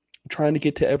trying to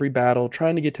get to every battle,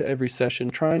 trying to get to every session,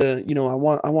 trying to,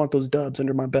 I want those dubs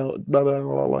under my belt, blah blah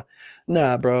blah blah.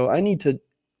 Nah, bro. I need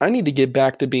to get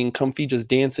back to being comfy just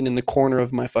dancing in the corner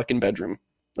of my fucking bedroom.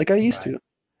 Like I used Right. to.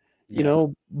 You Yeah. know,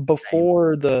 Same.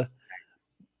 before the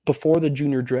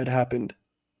Junior Dread happened,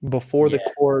 before Yeah.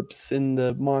 the Corpse and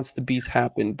the Monster Beast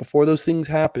happened, before those things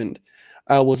happened,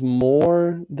 I was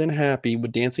more than happy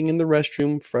with dancing in the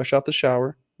restroom, fresh out the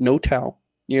shower, no towel,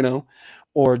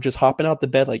 or just hopping out the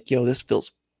bed like, yo, this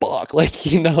feels fuck. Like,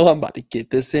 I'm about to get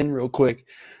this in real quick.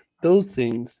 Those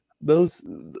things,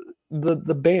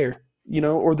 the bear,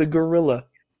 or the gorilla,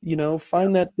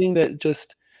 find that thing that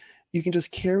just you can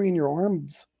just carry in your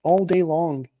arms all day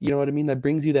long. You know what I mean? That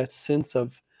brings you that sense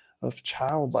of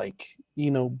childlike,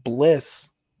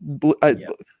 bliss. Yeah.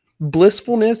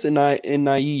 Blissfulness and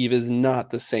naive is not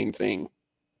the same thing.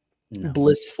 No.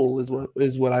 Blissful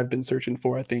is what I've been searching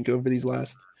for, I think, over these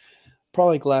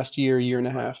probably like last year and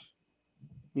a half,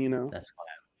 you know. That's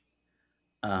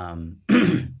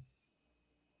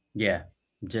yeah.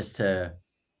 Just to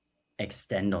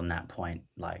extend on that point,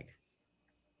 like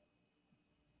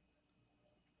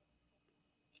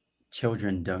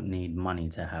children don't need money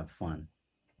to have fun.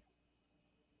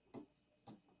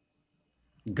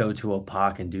 Go to a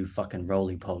park and do fucking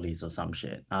roly polies or some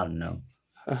shit. I don't know.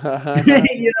 You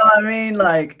know what I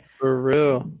mean? For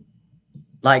real.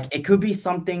 Like it could be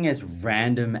something as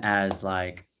random as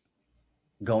like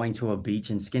going to a beach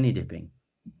and skinny dipping.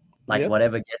 Like Yep.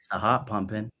 whatever gets the heart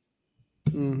pumping.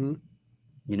 Mm-hmm.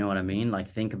 You know what I mean? Like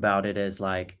think about it as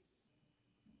like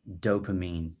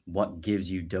dopamine. What gives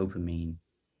you dopamine?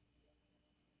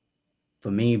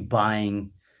 For me,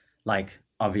 buying, like,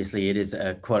 obviously it is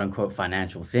a quote unquote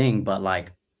financial thing, but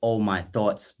like all my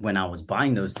thoughts when I was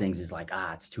buying those things is like,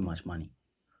 it's too much money.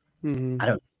 Mm-hmm. I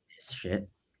don't need this shit.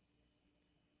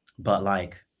 But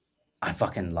like, I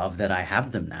fucking love that I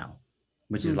have them now,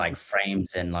 which is Mm-hmm. like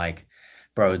frames and like,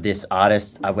 bro, this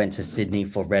artist, I went to Sydney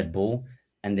for Red Bull,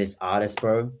 and this artist,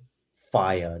 bro,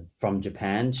 fire from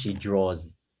Japan, she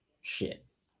draws shit.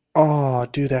 Oh,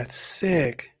 dude, that's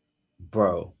sick.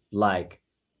 Bro, like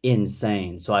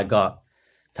insane. So I got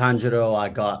Tanjiro, I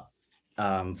got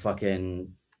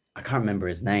fucking I can't remember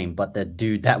his name, but the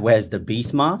dude that wears the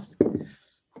beast mask. Do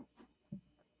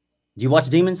you watch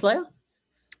Demon Slayer?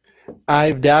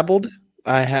 I've dabbled.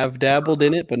 I have dabbled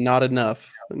in it, but not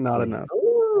enough. Not enough.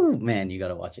 Ooh, man, you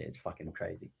gotta watch it. It's fucking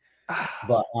crazy.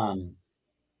 But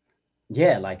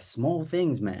yeah, like small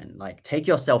things, man. Like take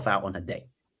yourself out on a date.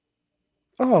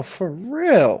 Oh, for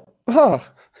real. Oh,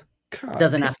 It god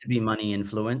doesn't damn. have to be money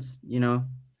influenced, you know.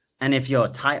 And if you're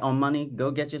tight on money,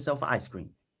 go get yourself ice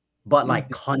cream. But like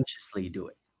Mhm, consciously do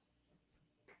it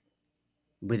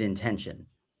with intention.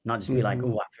 Not just be like,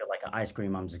 mhm, oh, I feel like an ice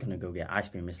cream. I'm just gonna go get ice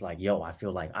cream. It's like, yo, I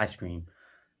feel like ice cream.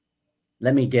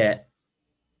 Let me get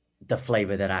the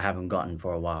flavor that I haven't gotten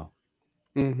for a while.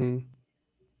 mhm.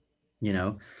 You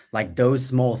know, like those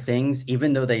small things,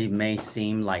 even though they may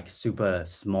seem like super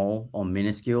small or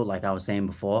minuscule, like I was saying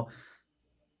before,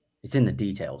 it's in the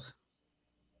details.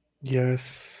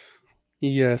 Yes.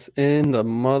 Yes, in the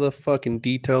motherfucking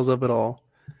details of it all.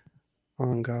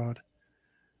 Oh god.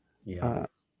 Yeah. Uh,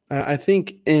 I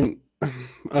think in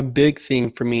a big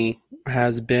thing for me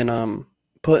has been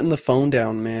putting the phone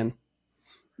down, man.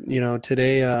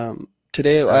 Today I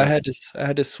So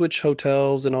had to switch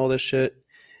hotels and all this shit.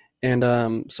 And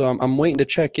so I'm waiting to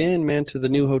check in, man, to the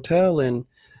new hotel. And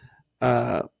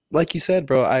uh, like you said,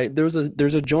 bro, there's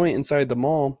a joint inside the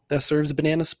mall that serves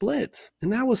banana splits,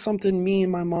 and that was something me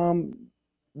and my mom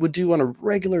would do on a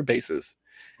regular basis.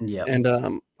 Yeah. And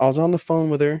I was on the phone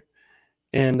with her,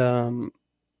 and I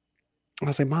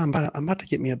was like, Mom, I'm about to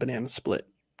get me a banana split.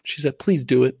 She said, please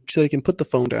do it. She said, I can put the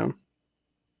phone down. I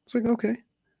was like, okay.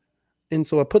 And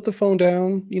so I put the phone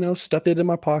down, stuffed it in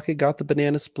my pocket, got the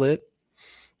banana split.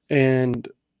 And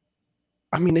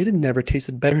I mean, it had never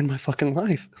tasted better in my fucking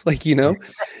life. It's like,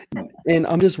 and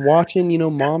I'm just watching,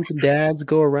 moms and dads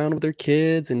go around with their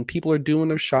kids and people are doing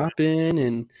their shopping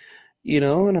and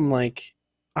I'm like,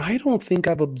 I don't think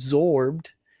I've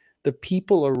absorbed the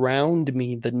people around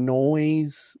me, the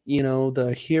noise,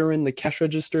 the hearing the cash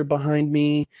register behind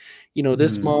me,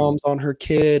 this Mm, mom's on her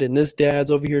kid and this dad's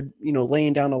over here,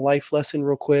 laying down a life lesson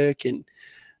real quick. And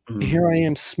here I mm.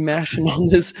 am smashing on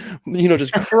this,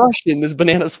 just crushing this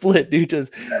banana split, dude,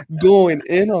 just going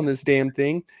in on this damn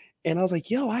thing. And I was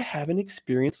like, yo, I haven't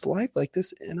experienced life like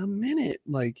this in a minute.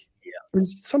 Like, Yeah.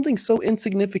 it's something so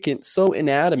insignificant, so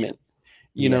inanimate,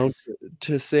 Yes.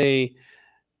 to say,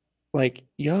 like,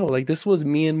 yo, like this was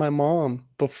me and my mom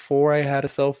before I had a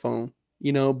cell phone,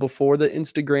 before the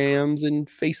Instagrams and Mhm,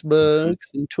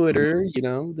 Facebooks and Twitter,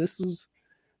 mhm. this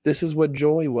is what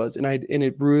joy was. And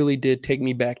it really did take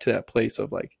me back to that place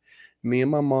of like me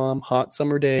and my mom, hot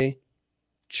summer day,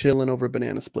 chilling over a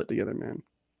banana split together, man.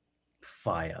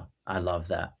 Fire. I love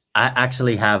that. I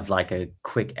actually have like a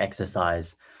quick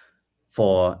exercise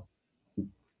for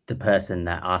the person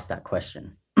that asked that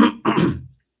question.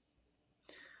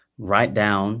 Write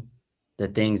down the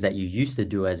things that you used to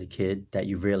do as a kid that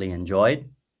you really enjoyed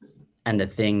and the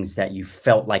things that you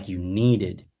felt like you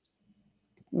needed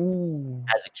Ooh,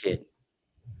 as a kid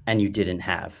and you didn't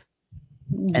have.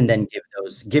 And ooh. then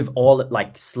give all,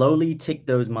 like, slowly tick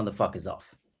those motherfuckers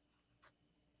off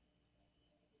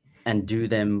and do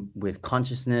them with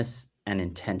consciousness and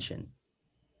intention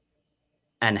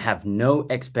and have no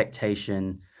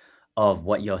expectation of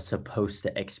what you're supposed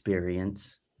to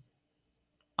experience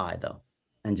either,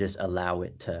 and just allow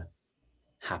it to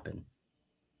happen.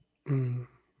 Mm.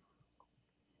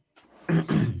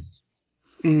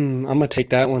 I'm gonna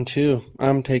take that one too.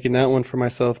 I'm taking that one for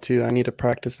myself too. I need to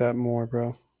practice that more,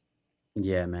 bro.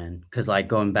 Yeah, man. Because, like,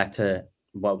 going back to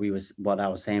what I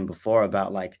was saying before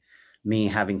about, like, me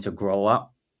having to grow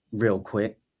up real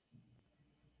quick,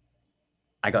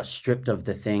 I got stripped of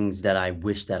the things that I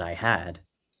wish that I had.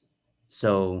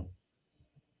 So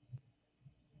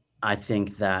I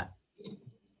think that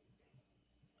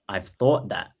I've thought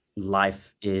that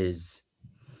life is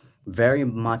very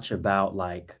much about,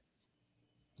 like,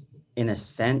 in a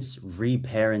sense,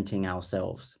 reparenting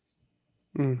ourselves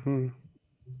Mm-hmm.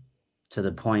 to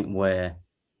the point where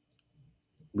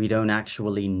we don't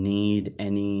actually need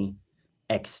any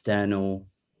external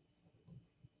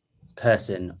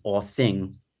person or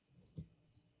thing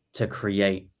to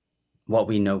create what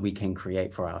we know we can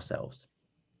create for ourselves.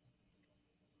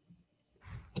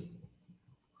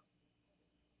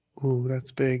 Ooh,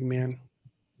 that's big, man.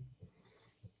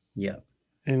 Yeah.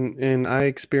 And I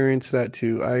experienced that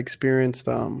too. I experienced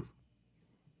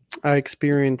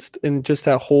and just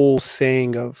that whole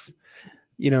saying of,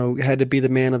 had to be the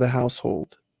man of the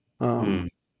household. Um,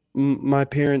 Mm, my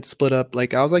parents split up,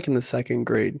 like I was like in the second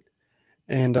grade,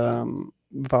 and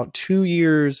about 2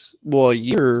 years, well, a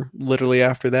year literally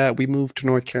after that, we moved to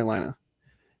North Carolina,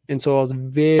 and so I was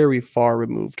very far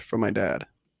removed from my dad.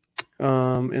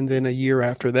 And then a year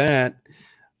after that,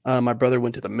 my brother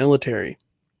went to the military,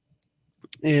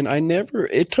 and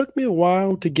it took me a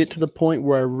while to get to the point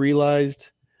where I realized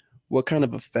what kind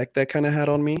of effect that kind of had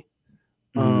on me.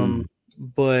 mm,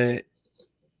 But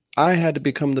I had to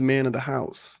become the man of the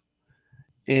house.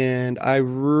 And I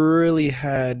really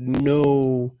had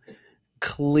no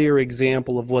clear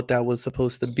example of what that was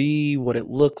supposed to be, what it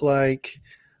looked like.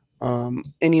 And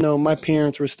my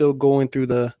parents were still going through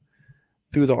the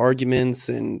arguments,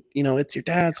 and it's your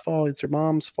dad's fault, it's your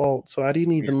mom's fault. So I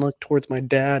didn't yeah, even look towards my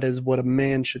dad as what a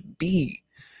man should be,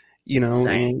 same,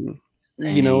 and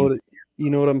you same. know you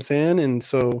know what I'm saying? And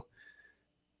so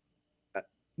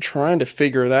trying to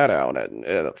figure that out at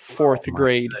a Oh fourth my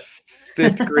grade,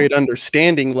 fifth grade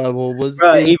understanding level was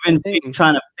bro, even insane.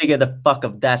 trying to figure the fuck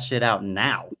of that shit out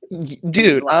now. It's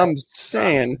Dude, like, I'm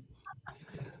saying,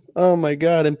 oh my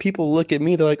God. And people look at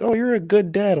me, they're like, oh, you're a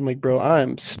good dad. I'm like, bro,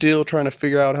 I'm still trying to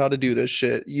figure out how to do this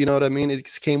shit. You know what I mean? It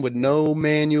came with no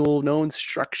manual, no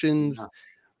instructions. no,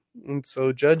 And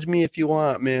so judge me if you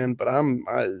want, man. But I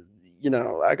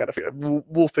gotta figure.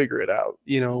 We'll figure it out.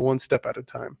 One step at a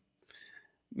time,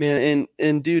 man.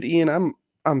 And dude, Ian,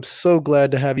 I'm so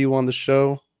glad to have you on the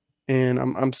show, and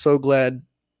I'm so glad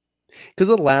because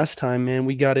the last time, man,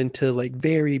 we got into like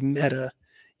very meta,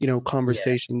 yeah,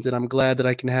 conversations, and I'm glad that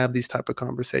I can have these type of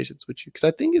conversations with you because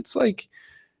I think it's like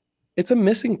it's a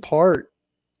missing part,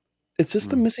 It's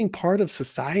just the Mm. missing part of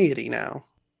society now,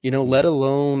 let Yeah.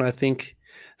 alone, I think,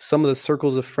 some of the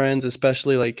circles of friends,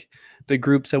 especially like the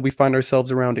groups that we find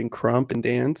ourselves around in Crump and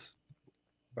Dance.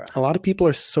 Right. A lot of people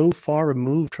are so far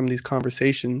removed from these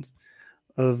conversations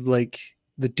of like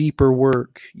the deeper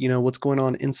work, what's going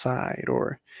on inside,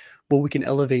 or what we can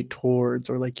elevate towards,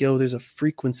 or like, yo, there's a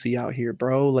frequency out here,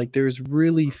 bro. Like there's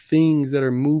really things that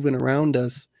are moving around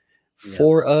us, Yeah.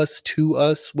 for us, to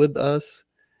us, with us.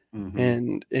 Hmm.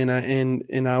 And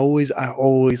I always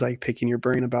like picking your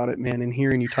brain about it, man, and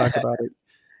hearing you talk about it.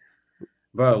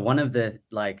 Bro, one of the,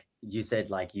 like you said,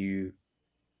 like you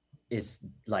is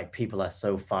like people are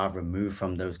so far removed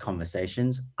from those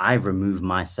conversations. I remove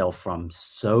myself from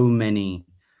so many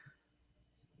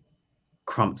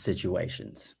crump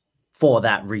situations for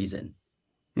that reason,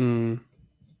 Mm,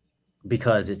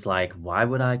 because it's like, why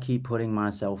would I keep putting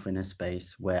myself in a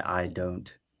space where I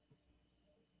don't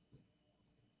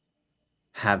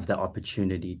have the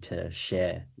opportunity to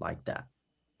share like that?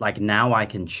 Like now I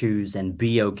can choose and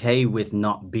be okay with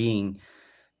not being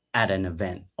at an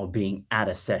event or being at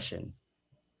a session,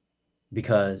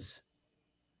 because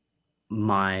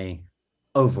my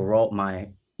my overall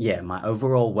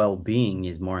well-being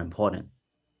is more important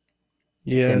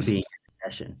than yes, being in a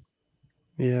session.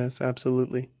 yes,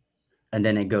 absolutely. And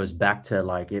then it goes back to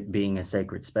like it being a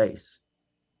sacred space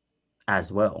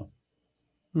as well,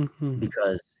 Hmm.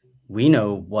 because we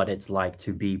know what it's like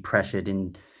to be pressured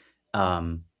in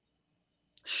um,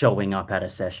 showing up at a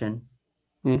session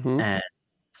Hmm. and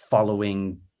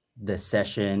following the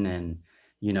session, and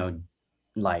you know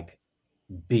like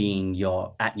being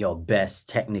at your best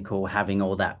technical, having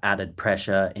all that added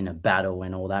pressure in a battle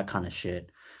and all that kind of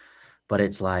shit. But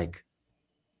it's like,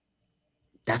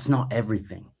 that's not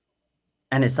everything.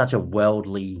 And it's a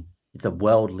worldly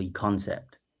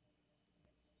concept.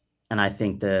 And I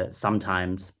think that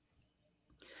sometimes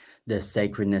the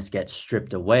sacredness gets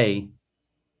stripped away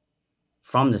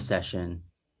from the session,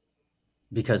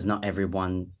 because not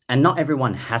everyone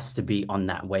has to be on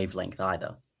that wavelength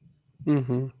either.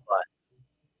 Hmm. But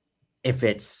if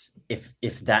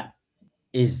that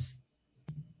is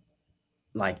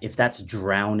like, if that's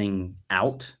drowning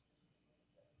out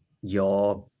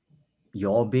your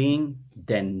being,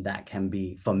 then that can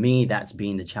be, for me, that's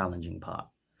been the challenging part,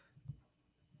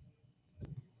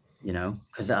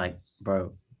 because like,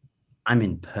 bro, I'm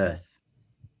in Perth,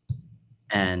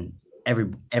 and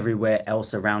everywhere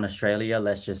else around Australia,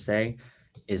 let's just say,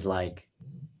 is like,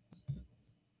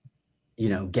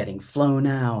 getting flown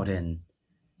out and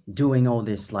doing all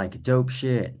this like dope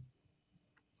shit,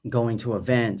 going to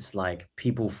events, like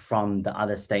people from the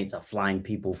other states are flying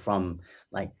people from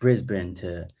like Brisbane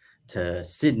to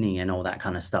Sydney and all that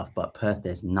kind of stuff. But Perth,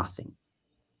 there's nothing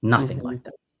Hmm. like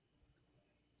that.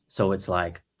 So it's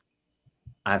like,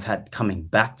 coming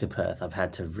back to Perth, I've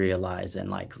had to realize and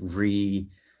like readjust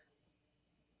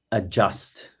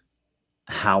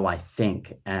how I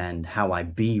think and how I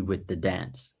be with the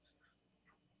dance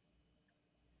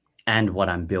and what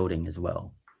I'm building as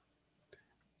well.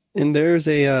 And there's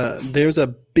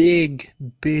a big,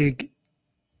 big,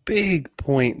 big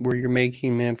point where you're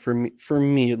making, man, for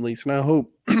me at least, and I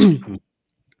hope, Mm.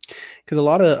 because a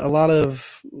lot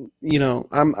of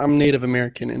I'm Native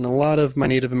American, and a lot of my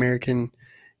Native American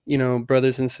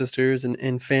brothers and sisters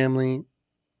and family,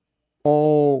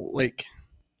 all like,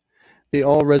 they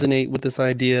all resonate with this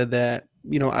idea that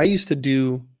I used to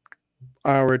do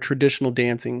our traditional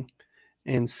dancing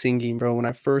and singing, bro, when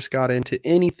I first got into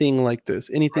anything like this,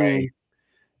 Right. anything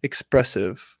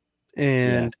expressive.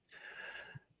 Yeah. And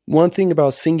one thing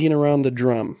about singing around the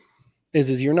drum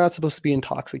is you're not supposed to be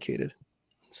intoxicated.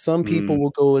 Some people Mm.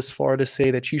 will go as far to say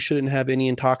that you shouldn't have any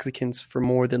intoxicants for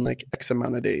more than like X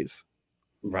amount of days.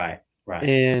 Right. Right.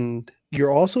 And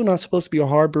you're also not supposed to be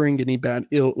harboring any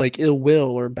ill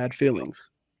will or bad feelings,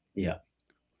 Yeah.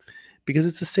 because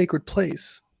it's a sacred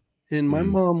place. And Mm.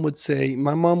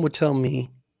 my mom would tell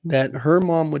me that her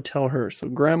mom would tell her, so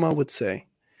grandma would say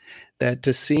that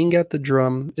to sing at the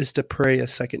drum is to pray a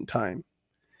second time.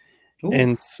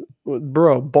 And Oof.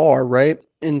 bro, bar, right?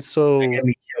 And That so, gave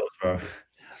me chills, bro.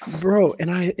 bro, and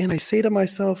I say to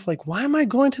myself, like, why am I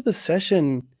going to the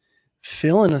session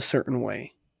feeling a certain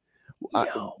way? I,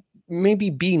 Yo. maybe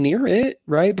be near it,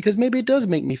 right? Because maybe it does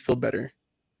make me feel better.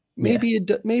 Yeah. Maybe it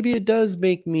does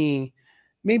make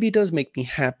me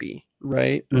happy,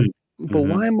 right? Mm. But Hmm.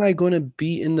 why am I going to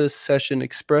be in this session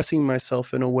expressing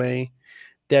myself in a way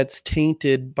that's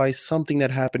tainted by something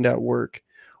that happened at work,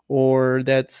 or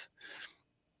that's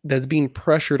being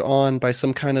pressured on by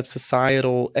some kind of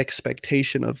societal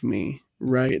expectation of me,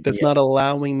 right? That's Yeah. not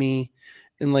allowing me,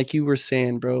 and like you were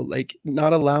saying, bro, like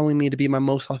not allowing me to be my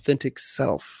most authentic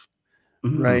self.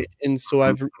 right? And so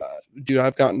I've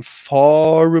gotten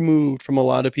far removed from a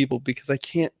lot of people because I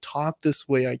can't talk this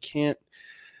way. I can't,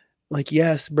 like,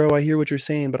 yes, bro, I hear what you're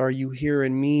saying, but are you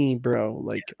hearing me, bro?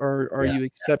 Like, are Yeah. you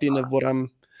accepting of what I'm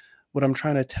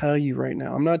trying to tell you right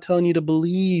now? I'm not telling you to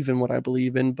believe in what I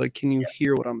believe in, but can you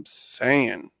hear what I'm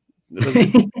saying?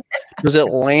 Does it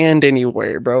land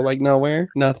anywhere, bro? Like nowhere,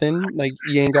 nothing. Like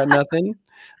you ain't got nothing.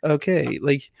 Okay,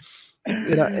 like,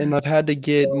 and I've had to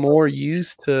get more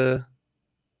used to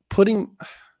putting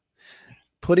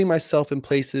putting myself in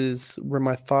places where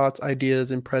my thoughts,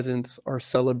 ideas, and presence are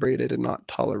celebrated and not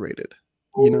tolerated.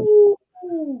 You know,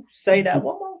 Ooh, say that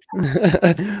one more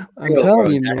I'm real, bro.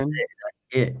 telling you, That's man. it.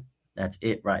 That's it. That's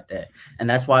it right there. And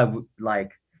that's why,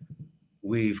 like,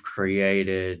 we've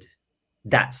created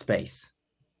that space.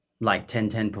 Like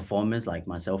 1010 performers, like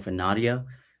myself and Nadia,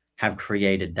 have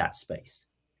created that space.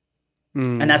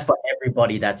 And Mm, that's for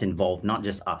everybody that's involved, not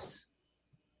just us.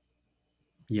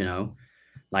 You know,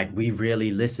 like we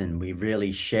really listen, we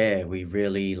really share, we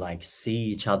really like see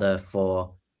each other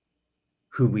for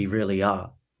who we really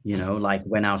are. You know, like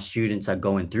when our students are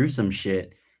going through some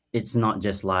shit, it's not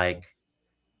just like,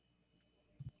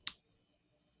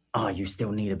 oh, you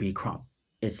still need to be crump.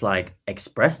 It's like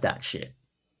express that shit.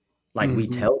 Like we mhm,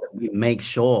 tell them, we make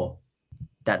sure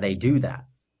that they do that.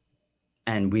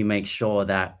 And we make sure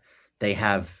that they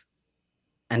have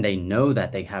and they know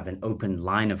that they have an open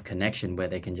line of connection where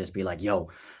they can just be like, yo,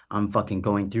 I'm fucking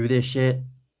going through this shit.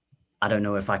 I don't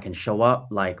know if I can show up.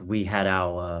 Like we had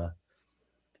our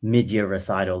mid-year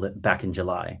recital back in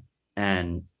July,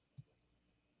 and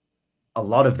a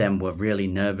lot of them were really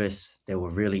nervous. They were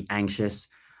really anxious.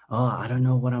 Oh, I don't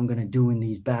know what I'm gonna do in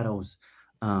these battles.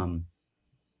 Um,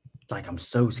 like I'm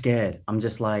so scared. I'm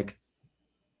just like,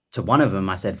 to one of them,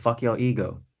 I said, "Fuck your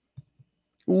ego."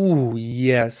 ooh,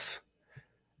 yes.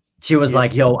 She was Yeah,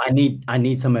 like, "Yo, I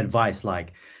need some advice.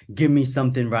 Like, give me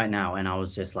something right now." And I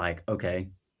was just like,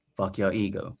 "Okay, fuck your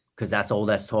ego, because that's all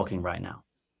that's talking right now.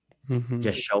 mhm,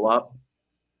 Just show up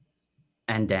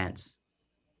and dance.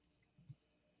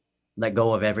 Let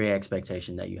go of every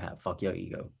expectation that you have. Fuck your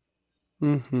ego."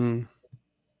 mhm,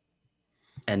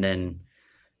 And then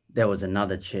there was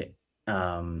another chick.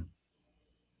 Um,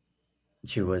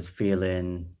 she was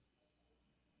feeling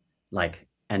like,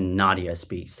 and Nadia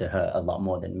speaks to her a lot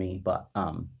more than me, but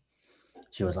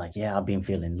she was like, "Yeah, I've been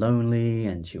feeling lonely,"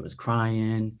 and she was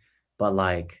crying. But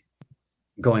like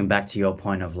going back to your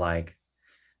point of like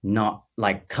not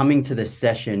like coming to the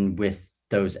session with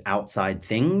those outside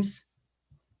things,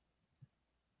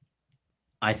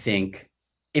 I think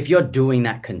if you're doing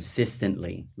that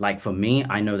consistently, like for me,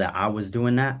 I know that I was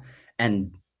doing that,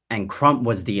 and Crump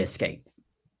was the escape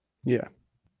yeah,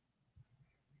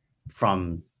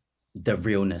 from the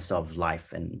realness of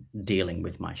life and dealing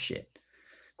with my shit.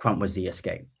 Crump was the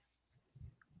escape.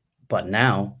 But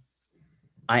now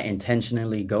I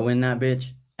intentionally go in that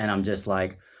bitch and I'm just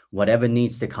like, whatever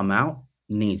needs to come out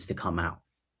needs to come out.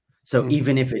 So mhm,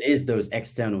 even if it is those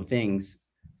external things,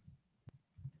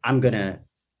 I'm gonna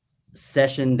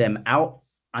session them out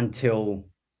until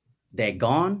they're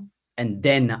gone, and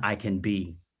then I can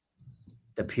be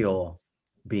the pure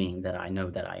being that I know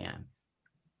that I am.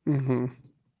 mhm,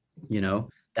 You know,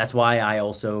 that's why I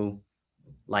also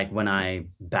like when I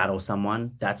battle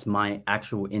someone, that's my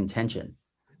actual intention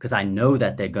because I know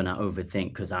that they're gonna overthink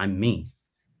because I'm me,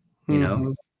 you know,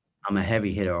 mhm, I'm a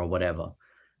heavy hitter or whatever.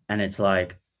 And it's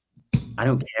like, I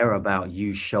don't care about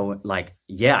you showing, like,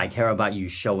 yeah, I care about you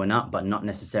showing up, but not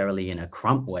necessarily in a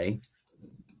crump way.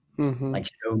 mhm. Like,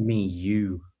 show me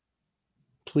you,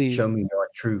 show Please. me your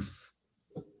truth.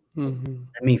 Mhm,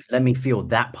 Let me feel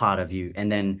that part of you.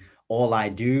 And then all I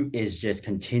do is just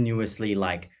continuously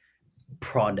like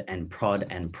prod and prod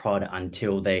and prod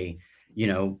until they, you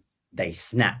know, they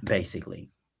snap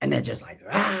basically. And they're just like,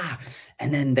 ah,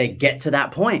 and then they get to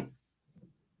that point.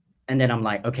 And then I'm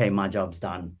like, okay, my job's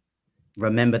done.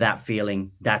 Remember that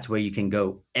feeling. That's where you can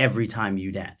go every time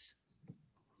you dance.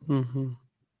 mhm,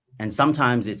 And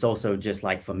sometimes it's also just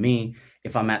like for me,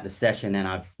 if I'm at the session and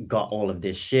I've got all of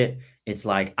this shit, it's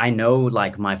like I know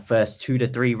like my first 2 to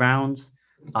 3 rounds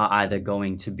are either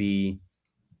going to be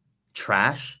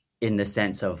trash in the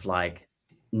sense of like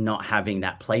not having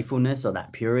that playfulness or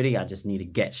that purity. I just need to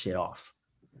get shit off.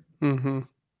 mhm,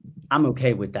 I'm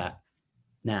okay with that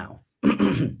now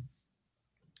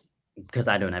because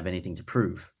I don't have anything to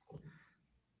prove.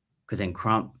 Because in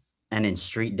crump and in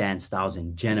street dance styles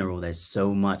in general, there's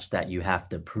so much that you have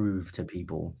to prove to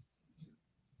people,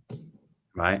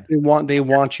 right? they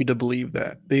want you to believe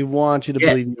that. They want you to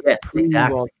Yes, believe you yes,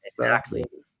 prove all exactly, this stuff. exactly.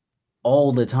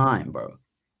 All the time, bro.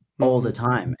 All Mhm, the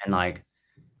time. And like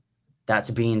that's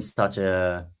been such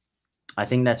a I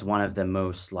think that's one of the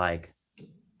most like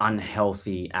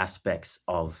unhealthy aspects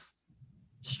of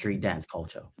street dance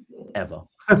culture ever.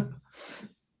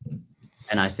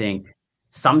 And I think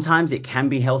sometimes it can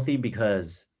be healthy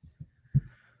because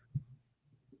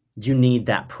you need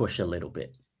that push a little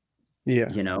bit,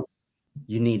 Yeah. you know?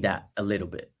 You need that a little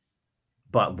bit.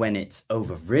 But when it's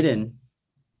overridden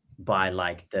by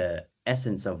like the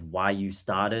essence of why you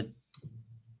started,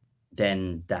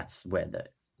 then that's where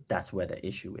the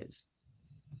issue is.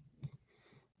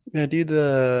 Yeah, dude,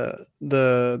 the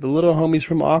little homies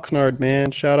from Oxnard,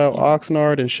 man. Shout out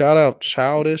Oxnard and shout out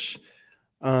Childish.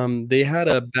 They had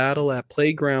a battle at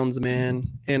Playgrounds, man,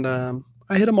 and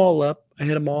I hit them all up. I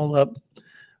hit them all up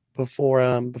before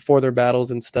their battles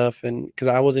and stuff, and because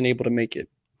I wasn't able to make it,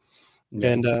 Yeah.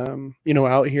 and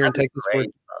out here in That was Texas, where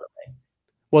great, by the way.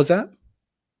 was that?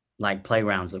 Like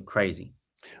playgrounds look crazy.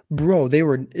 Bro,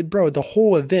 the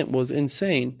whole event was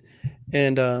insane.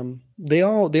 And they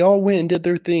all went and did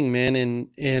their thing, man.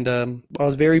 And I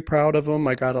was very proud of them.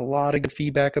 I got a lot of good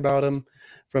feedback about them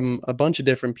from a bunch of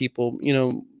different people.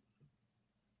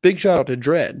 Big shout out to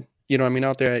Dread. I mean,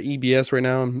 out there at EBS right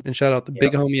now, and shout out the Yep.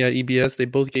 big homie at EBS. They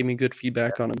both gave me good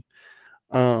feedback on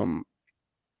him.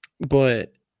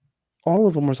 But all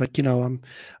of them was like, I'm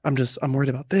worried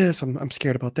about this. I'm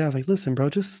scared about that. I was like, listen, bro,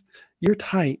 you're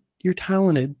tight. You're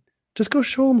talented. Just go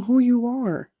show them who you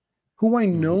are, who I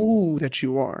know that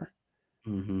you are.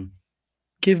 Mm-hmm.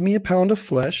 Give me a pound of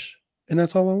flesh, and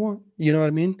that's all I want. You know what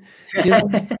I mean? Give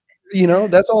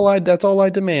that's all I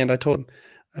demand. I told him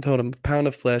a pound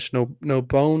of flesh, no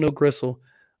bone, no gristle.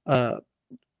 No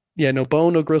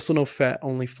bone, no gristle, no fat,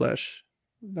 only flesh.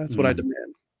 That's what I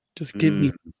demand. Just give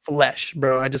me flesh,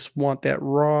 bro. I just want that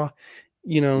raw,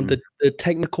 the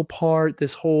technical part,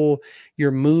 this whole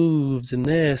your moves and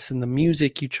this and the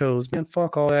music you chose. Man,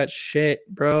 fuck all that shit,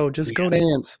 bro. Just go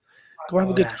dance. Go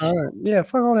have a good time. Yeah,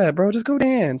 fuck all that, bro. Just go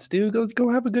dance, dude. Let's go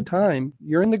have a good time.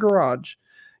 You're in the garage.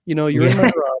 You're in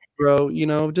my garage,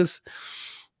 bro. Just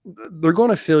they're going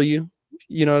to feel you.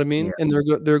 You know what I mean? And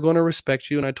they're going to respect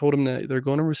you. And I told them that they're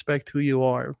going to respect who you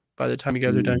are by the time you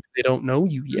guys are done. They don't know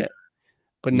you yet.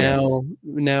 But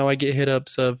now I get hit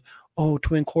ups of, oh,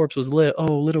 Twin Corpse was lit.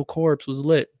 Oh, Little Corpse was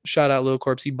lit. Shout out Little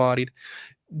Corpse, he bodied.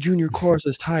 Junior Corpse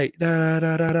is tight. Da da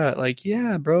da da da. Like,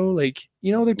 yeah, bro. Like,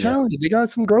 they're talented. They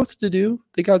got some growth to do.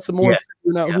 They got some more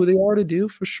figuring out who they are to do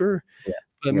for sure.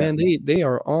 But man, they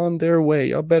are on their way.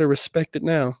 Y'all better respect it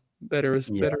now. Better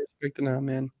respect it now,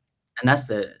 man. And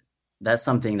that's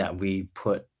something that we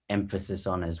put emphasis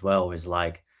on as well, is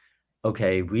like,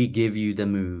 okay, we give you the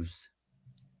moves,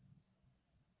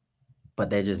 but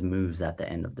they're just moves at the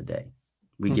end of the day.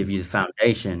 We give you the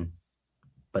foundation,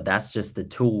 but that's just the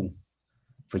tool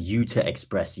for you to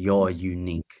express your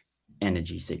unique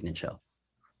energy signature.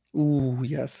 Ooh,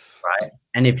 yes. Right.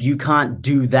 And if you can't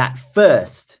do that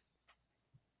first,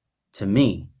 to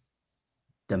me,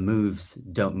 the moves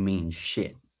don't mean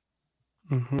shit.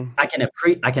 I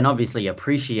can obviously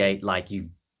appreciate, like, you've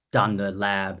done the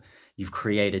lab, you've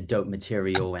created dope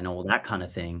material and all that kind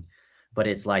of thing. But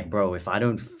it's like, bro, if I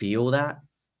don't feel that,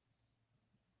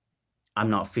 I'm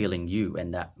not feeling you.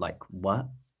 And that, like, what?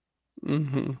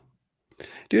 Dude,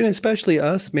 especially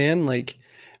us, man. Like,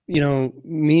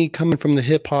 me coming from the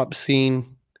hip hop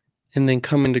scene and then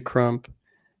coming to Crump,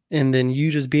 and then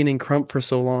you just being in Crump for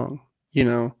so long,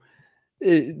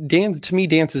 dance to me,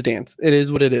 dance is dance. It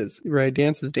is what it is, right?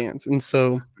 Dance is dance. And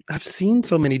so I've seen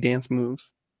so many dance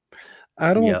moves.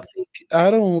 I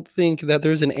don't think that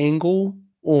there's an angle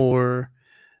or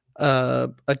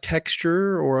a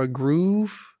texture or a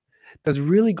groove that's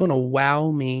really gonna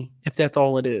wow me if that's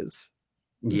all it is.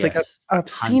 It's like Yes. I've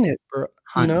seen it, bro,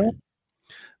 100.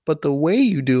 but the way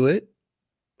you do it,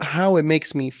 how it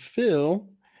makes me feel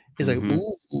is like,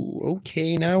 ooh,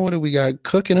 okay, now what do we got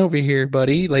cooking over here,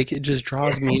 buddy? Like, it just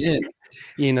draws me in,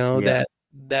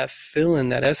 that feeling,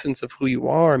 that essence of who you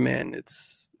are, man.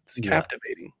 It's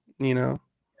captivating,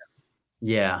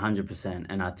 Yeah, 100%.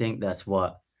 And I think that's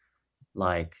what,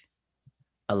 like,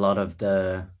 a lot of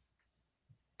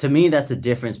to me, that's the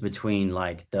difference between,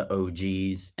 like, the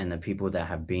OGs and the people that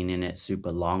have been in it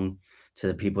super long to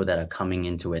the people that are coming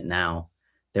into it now.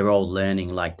 They're all learning,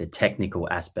 like, the technical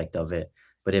aspect of it.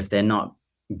 But if they're not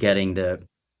getting the,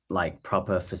 like,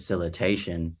 proper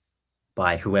facilitation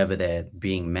by whoever they're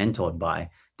being mentored by,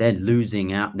 they're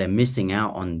missing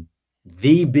out on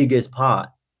the biggest part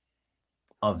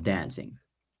of dancing.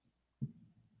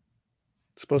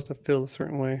 It's supposed to feel a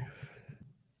certain way.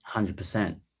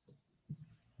 100%.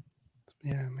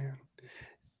 Yeah, man.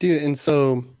 Dude, and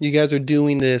so you guys are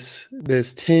doing this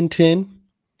 10-10.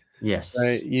 Yes.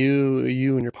 Right? You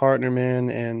and your partner, man,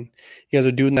 and you guys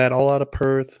are doing that all out of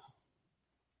Perth.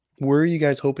 Where are you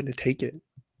guys hoping to take it?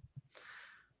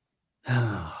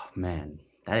 Oh man,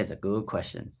 that is a good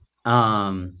question.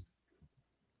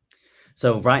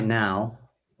 So right now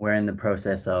we're in the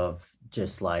process of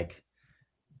just like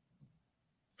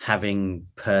having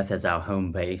Perth as our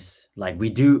home base. Like we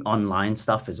do online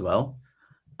stuff as well.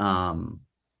 Um,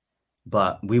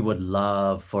 but we would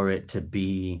love for it to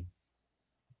be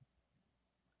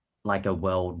like a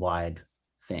worldwide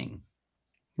thing,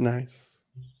 Nice.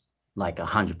 like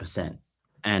 100%.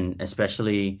 And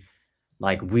especially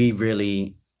like we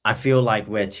really, I feel like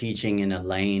we're teaching in a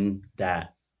lane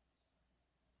that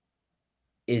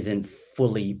isn't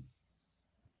fully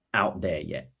out there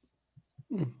yet,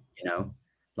 Mm. you know?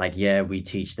 Like, yeah, we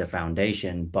teach the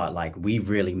foundation, but like we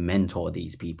really mentor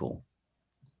these people,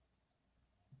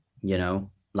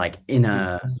 like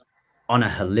Mm. on a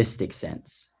holistic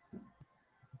sense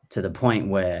to the point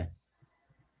where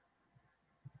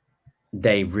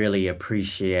they really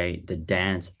appreciate the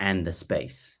dance and the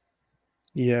space.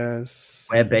 We're Yes.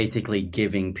 basically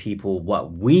giving people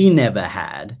what we never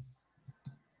had.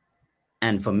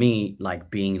 And for me, like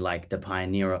being like a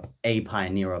pioneer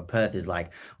of Perth is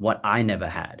like what I never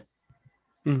had.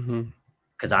 Mm-hmm.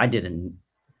 Because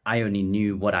I only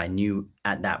knew what I knew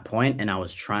at that point, and I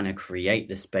was trying to create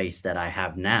the space that I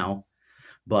have now.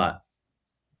 But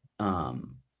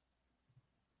um,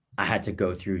 I had to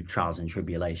go through trials and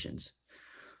tribulations.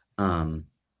 Um,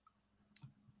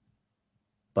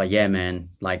 but yeah, man,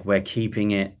 like we keep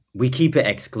it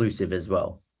exclusive as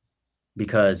well.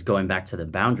 Because going back to the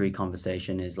boundary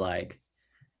conversation is like,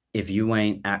 if you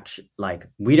ain't actually like,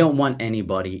 we don't want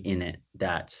anybody in it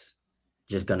that's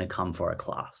just gonna come for a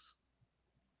class.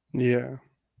 Yeah.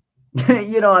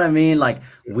 You know what I mean? Like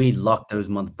we lock those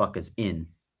motherfuckers in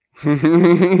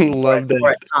Love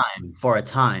that. for a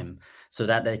time, so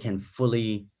that they can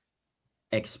fully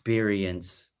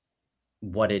experience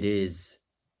what it is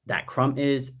that Crump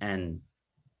is and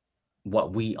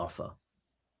what we offer,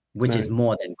 which is Nice.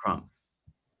 more than Crump,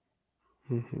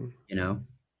 Mm-hmm. you know?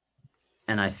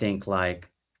 And I think like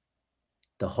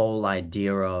the whole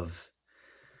idea of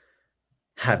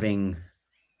having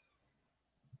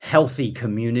healthy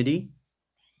community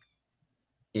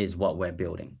is what we're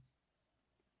building.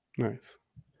 Nice.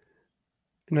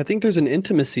 And I think there's an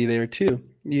intimacy there too.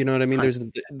 You know what I mean?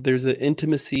 There's the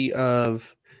intimacy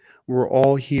of we're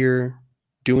all here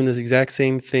doing this exact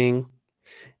same thing,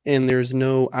 and there's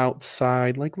no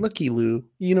outside like looky loo.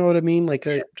 You know what I mean? Like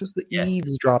a Yes, just the yes,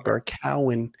 eavesdropper, a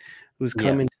Cowan who's yeah,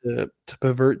 coming to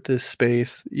pervert this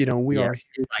space. You know, we yeah. are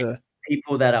here Like to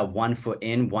people that are 1 foot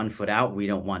in, 1 foot out, we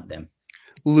don't want them.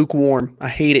 lukewarm. I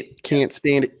hate it. Yeah. Can't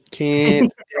stand it.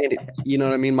 Can't stand it. You know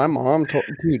what I mean? My mom told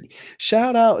dude,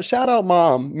 shout out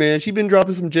mom, man. She been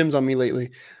dropping some gems on me lately.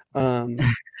 Um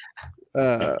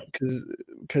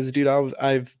because dude,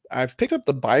 I've picked up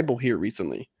the Bible here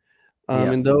recently.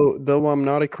 Yeah. And though I'm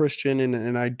not a Christian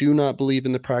and I do not believe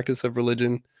in the practice of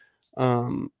religion,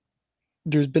 um,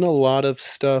 there's been a lot of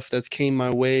stuff that's came my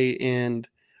way, and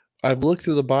I've looked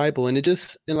through the Bible, and it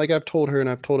just and like I've told her and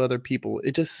I've told other people,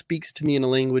 it just speaks to me in a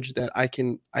language that I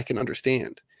can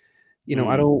understand. You know,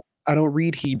 Mm, I don't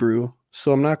read Hebrew,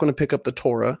 so I'm not going to pick up the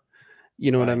Torah.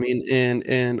 You know what I right. mean?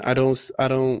 And I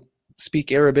don't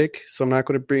speak Arabic, so I'm not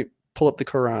going to pull up the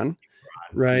Quran,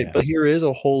 right? Yeah. But here is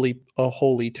a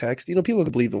holy text. You know, people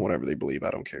can believe in whatever they believe.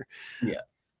 I don't care. Yeah.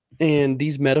 And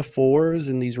these metaphors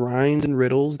and these rhymes and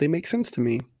riddles, they make sense to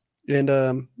me. And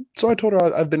so I told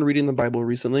her I've been reading the Bible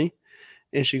recently,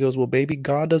 and she goes, "Well, baby,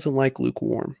 God doesn't like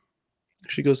lukewarm."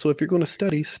 She goes, "So if you're going to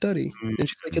study, study." And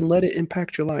she's like, Mm, "And let it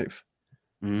impact your life."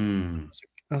 mm.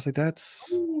 I was like,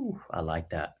 "That's." Ooh, I like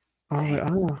that. I was like,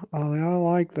 Damn. "Oh, I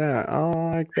like that. I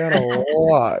like that a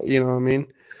lot." You know what I mean?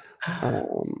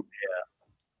 Um,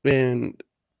 and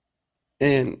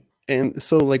and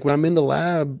so like when I'm in the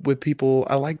lab with people,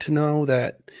 I like to know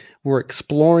that we're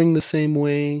exploring the same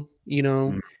way, you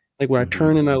know? Mm, Like when I mhm.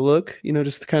 turn and I look, you know,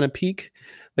 just to kind of peek,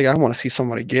 like I want to see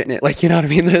somebody getting it. Like, you know what I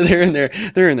mean? They're in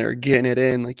there getting it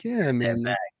in. Like, yeah, That man, like,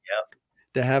 bag, yep.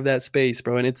 to have that space,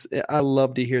 bro. And I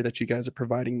love to hear that you guys are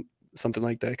providing something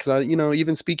like that. Cause you know,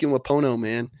 even speaking with Pono,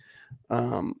 man,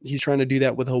 he's trying to do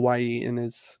that with Hawaii, and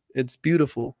it's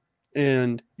beautiful.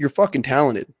 And you're fucking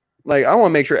talented. Like, I want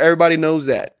to make sure everybody knows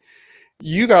that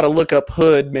you got to look up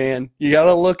Hood, man. You got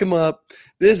to look him up.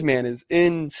 This man is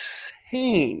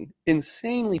insane,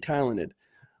 insanely talented.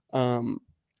 Um,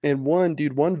 and one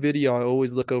video I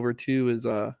always look over too is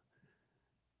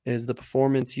the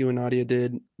performance you and Nadia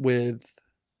did with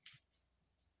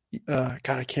God,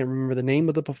 I can't remember the name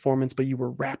of the performance, but you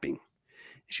were rapping.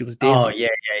 She was Oh, dancing, yeah,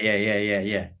 yeah, yeah, yeah, yeah,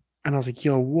 yeah. and I was like,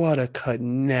 "Yo, what a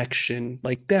connection!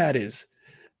 Like that is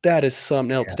That is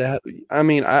something else Yeah, to have. I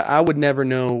mean, I would never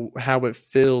know how it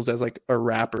feels as like a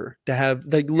rapper to have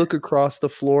like look across the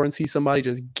floor and see somebody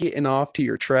just getting off to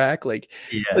your track. yeah,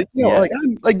 You know, yeah,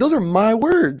 I'm like those are my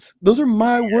words. Those are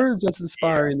my words that's yeah,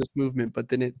 inspiring this movement. But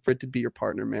then for it to be your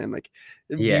partner, man, like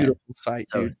a yeah. beautiful sight,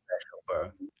 So dude. special,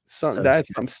 bro. Some So that's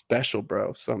special. something special,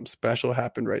 bro. Something special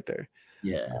happened right there.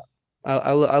 Yeah.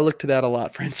 I look to that a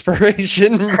lot for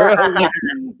inspiration, bro. Like,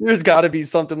 there's got to be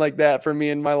something like that for me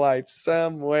in my life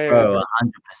somewhere, Bro, bro.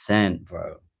 100%,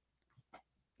 bro.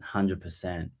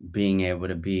 100%. Being able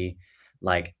to be,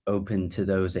 like, open to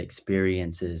those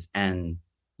experiences and,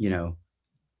 you know,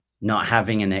 not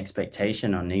having an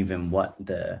expectation on even what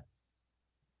the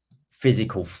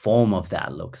physical form of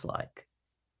that looks like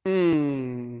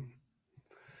Mm.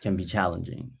 can be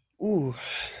challenging. Ooh,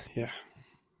 yeah.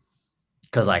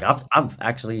 Because like I've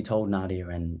actually told Nadia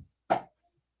and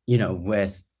we're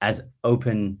as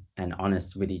open and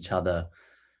honest with each other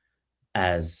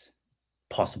as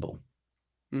possible.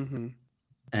 Mhm.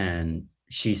 And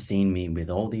she's seen me with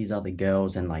all these other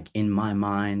girls and like in my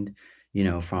mind,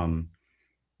 from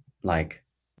like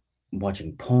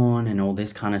watching porn and all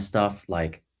this kind of stuff,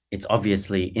 like it's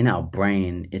obviously in our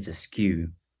brain, it's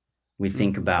askew. We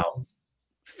think Mhm. about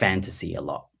fantasy a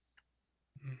lot.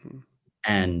 Mhm.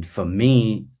 And for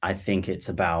me, I think it's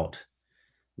about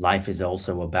life is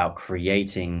also about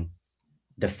creating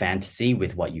the fantasy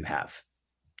with what you have,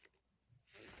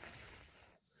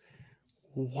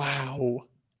 Wow.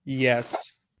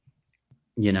 Yes.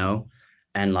 you know?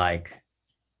 And like,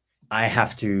 I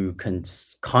have to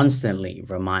constantly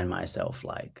remind myself,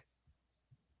 like,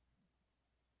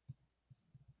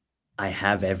 I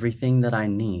have everything that I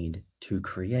need to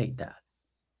create that,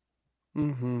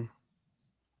 Mhm.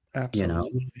 you know?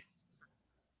 Absolutely.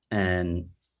 And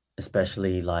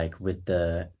especially like with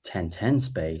the 1010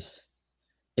 space,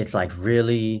 it's like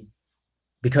really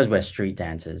because we're street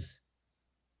dancers,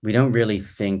 we don't really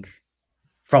think,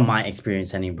 from my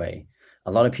experience anyway,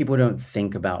 a lot of people don't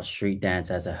think about street dance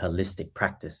as a holistic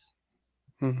practice.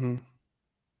 Mhm.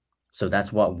 So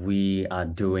that's what we are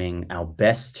doing our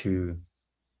best to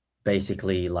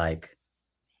basically like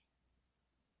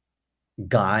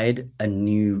guide a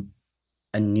new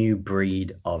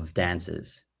breed of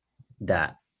dancers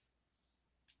that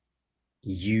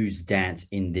use dance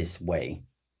in this way,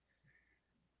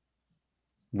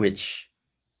 which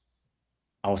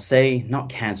I'll say not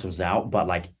cancels out, but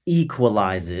like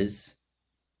equalizes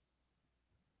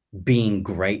being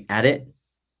great at it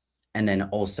and then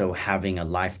also having a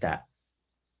life that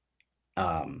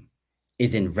um,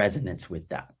 is in resonance with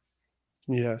that,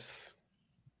 Yes.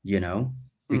 you know,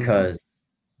 Mhm. because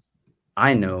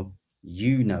I know,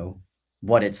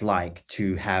 what it's like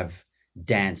to have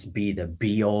dance be the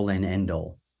be all and end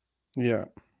all. Yeah.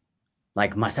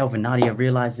 Like myself and Nadia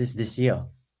realized this year.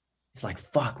 It's like,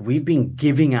 fuck, we've been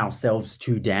giving ourselves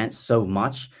to dance so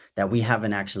much that we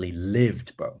haven't actually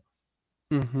lived, bro.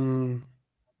 Mhm.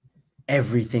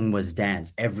 Everything was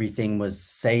dance. Everything was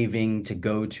saving to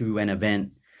go to an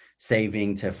event,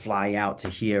 saving to fly out to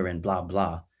here and blah,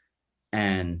 blah.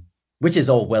 And which is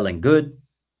all well and good.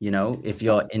 If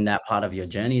you're in that part of your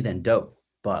journey, then dope.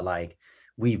 But like,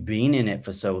 we've been in it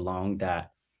for so long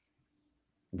that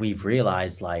we've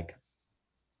realized like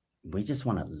we just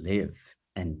want to live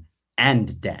and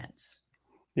dance,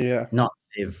 Yeah. not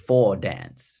live for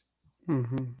dance,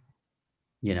 Mhm.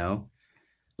 you know?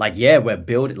 Like, yeah, we're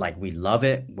building, like, we love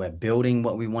it. We're building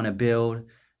what we want to build,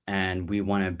 and we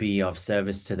want to be of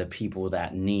service to the people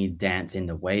that need dance in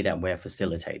the way that we're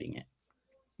facilitating it.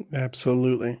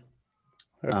 Absolutely.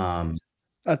 Uh, Um,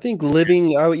 I think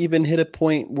I even hit a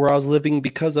point where I was living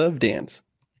because of dance.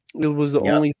 It was the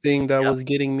yep, only thing that yep. was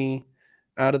getting me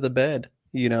out of the bed,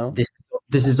 you know?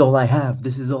 This is all I have.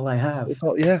 This is all I have. It's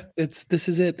all yeah, it's this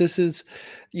is it. This is,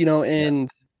 Yeah. and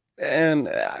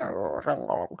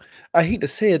I hate to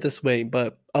say it this way,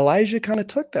 but Elijah kinda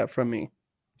took that from me.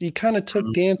 He kinda took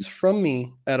Mm, dance from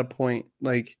me at a point.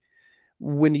 Like,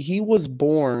 when he was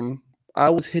born, I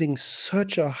was hitting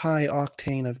such a high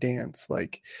octane of dance,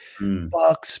 like mm,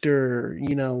 Buckster,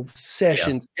 yeah,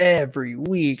 sessions every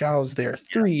week. I was there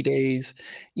yeah, 3 days,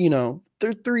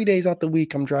 3 days out the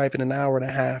week, I'm driving an hour and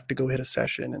a half to go hit a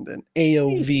session, and then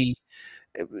AOV,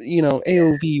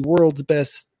 AOV, world's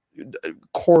best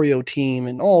choreo team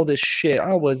and all this shit.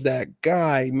 I was that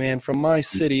guy, man, from my mm,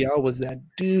 city. I was that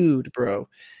dude, bro.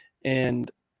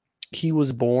 And he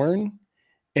was born,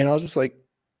 and I was just like,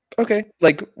 okay,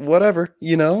 like whatever,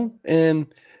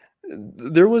 And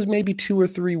there was maybe 2 or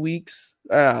 3 weeks,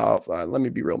 let me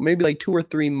be real, maybe like 2 or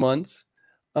 3 months.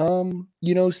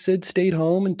 Sid stayed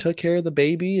home and took care of the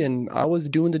baby, and I was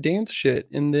doing the dance shit,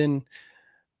 and then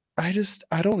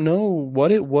I don't know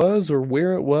what it was or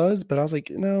where it was, but I was like,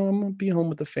 no, I'm gonna be home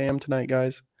with the fam tonight,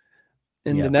 guys.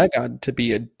 And then Yeah. that got to be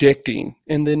addicting.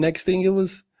 And the next thing it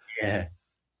was, Yeah.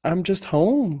 I'm just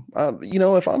home. You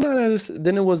know, if I'm not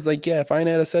then it was like, yeah, if I ain't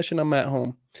at a session, I'm at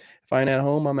home. If I ain't at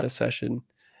home, I'm at a session.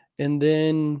 And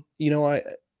then, you know,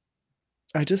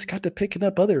 I just got to picking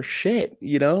up other shit,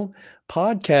 you know,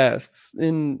 podcasts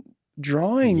and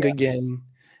drawing Yeah. again.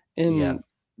 Yeah. And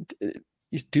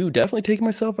dude, definitely take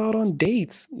myself out on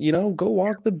dates, you know, go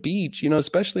walk the beach, you know,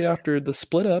 especially after the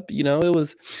split up, you know, it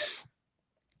was,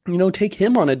 you know, take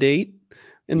him on a date.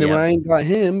 And then when Yeah. I ain't got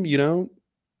him, you know,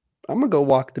 I'm gonna go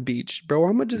walk the beach, bro.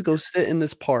 I'm gonna just go sit in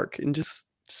this park and just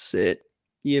sit,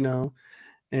 you know,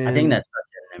 I think and that's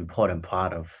such an important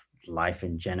part of life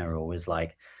in general is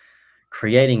like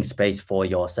creating space for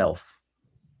yourself.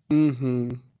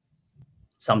 mhm.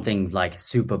 Something like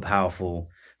super powerful.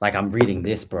 Like I'm reading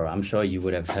this, bro. I'm sure you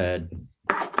would have heard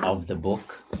of the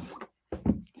book.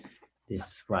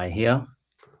 This right here.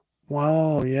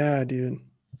 Wow, yeah, dude.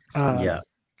 Yeah.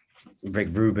 Rick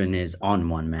Rubin is on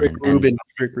one, Rick man. And Rubin,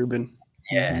 Rick Rubin.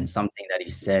 yeah, and Mhm. something that he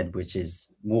said, which is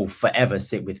will forever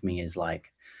sit with me, is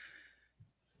like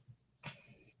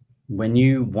when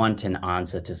you want an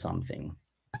answer to something,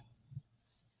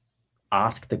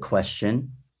 ask the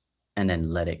question and then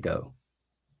let it go.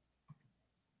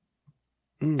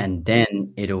 Mm. And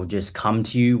then it'll just come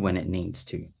to you when it needs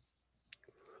to.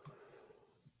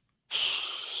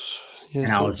 You're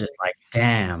And I so was just like,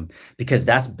 damn, because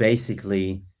that's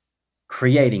basically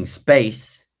creating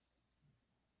space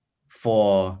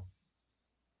for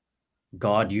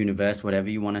God, universe, whatever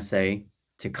you want to say,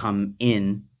 to come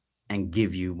in and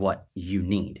give you what you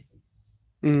need,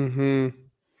 mhm.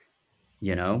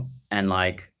 you know? And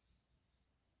like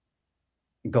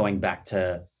going back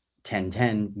to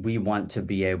 1010, we want to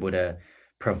be able to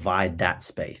provide that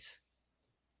space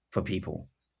for people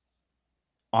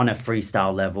on a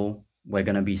freestyle level. We're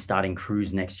going to be starting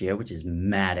cruise next year, which is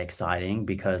mad exciting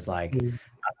because like Mm.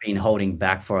 I've been holding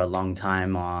back for a long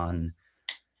time on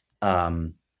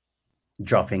um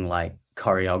dropping like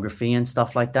choreography and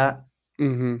stuff like that.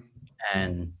 Mhm.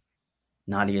 And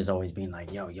Nadia's always been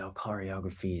like, yo, your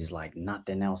choreography is like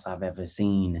nothing else I've ever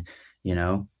seen, you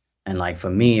know? And like for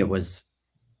me,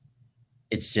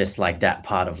 it's just like that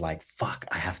part of like, fuck,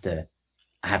 I have to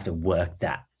work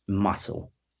that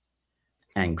muscle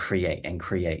and create and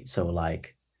create. So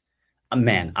like,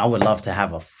 man, I would love to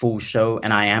have a full show,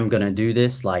 and I am gonna do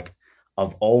this, like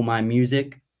of all my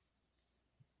music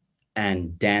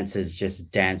and dancers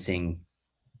just dancing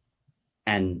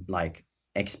and like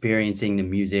experiencing the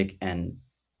music and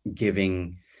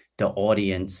giving the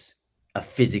audience a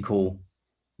physical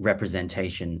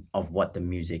representation of what the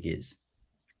music is.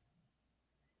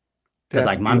 Because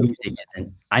That's like my beautiful. music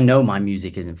isn't, I know my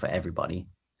music isn't for everybody, Mhm.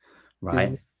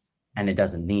 right? And it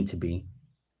doesn't need to be.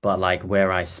 But like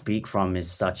where I speak from is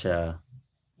such a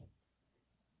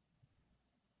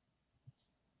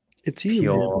It's you, man.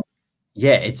 pure,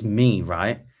 yeah, it's me,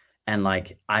 right? And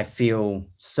like I feel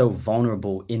so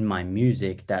vulnerable in my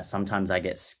music that sometimes I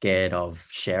get scared of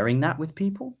sharing that with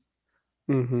people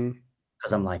Mhm.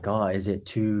 because I'm like, oh, is it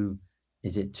too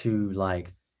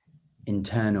like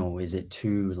internal? Is it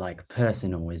too like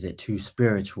personal? Is it too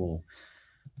spiritual?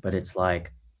 But it's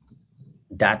like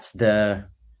that's the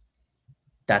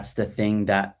that's the thing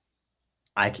that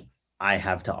I c- I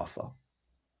have to offer.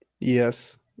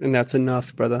 Yes, and that's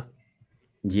enough, brother,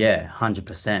 Yeah,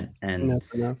 100%. and And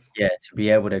that's enough. yeah, to be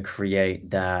able to create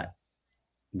that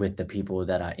with the people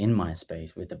that are in my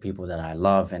space, with the people that I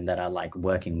love and that are like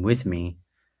working with me,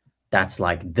 that's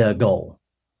like the goal.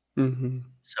 Mhm.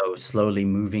 So slowly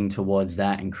moving towards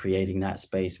that and creating that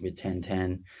space with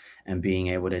 1010 and being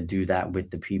able to do that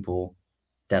with the people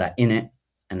that are in it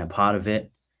and a part of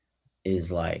it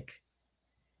is like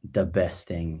the best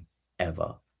thing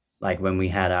ever. Like when we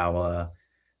had our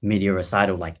media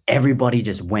recital, like everybody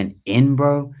just went in,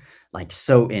 bro. Like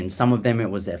so in. Some of them it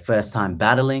was their first time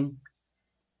battling.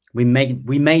 We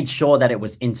made sure that it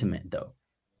was intimate though,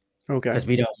 Okay. because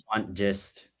we don't want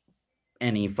just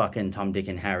any fucking Tom, Dick,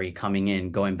 and Harry coming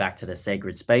in, going back to the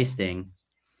sacred space thing.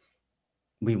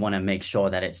 We want to make sure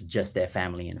that it's just their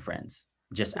family and friends,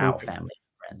 just our Okay. family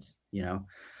and friends, you know?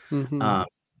 Mhm. Um,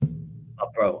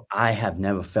 but bro, I have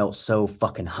never felt so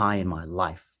fucking high in my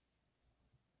life.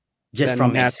 Just That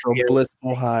from natural experience.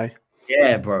 blissful high.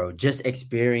 Yeah, bro. Just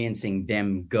experiencing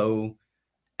them go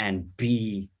and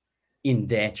be in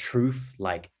their truth.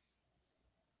 Like,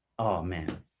 oh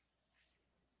man,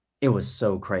 it was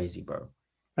so crazy, bro.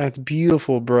 That's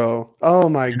beautiful, bro. Oh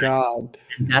my god.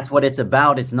 And that's what it's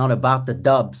about. It's not about the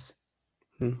dubs,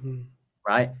 Mhm.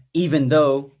 right? Even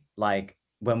though, like,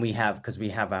 when we have, because we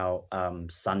have our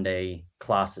Sunday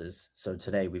classes. So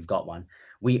today we've got one.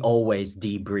 We always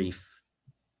debrief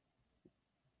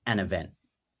an event.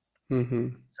 Mm-hmm.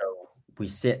 So we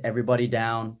sit everybody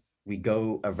down. We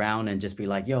go around and just be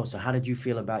like, yo, so how did you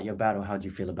feel about your battle? How did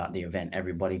you feel about the event?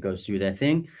 Everybody goes through their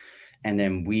thing. And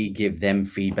then we give them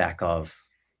feedback of,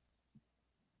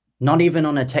 not even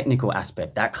on a technical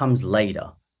aspect, that comes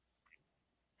later,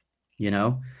 you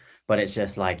know? But it's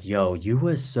just like, yo, you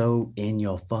were so in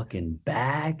your fucking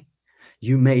bag.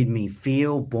 You made me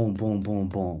feel boom, boom, boom,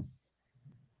 boom.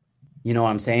 You know what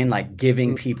I'm saying? Like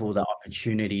giving people the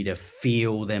opportunity to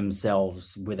feel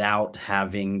themselves without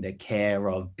having the care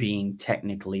of being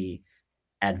technically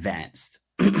advanced,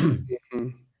 Mm-hmm.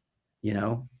 you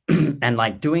know? And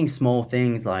like doing small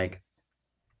things like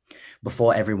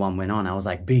before everyone went on, I was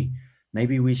like, B,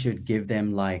 maybe we should give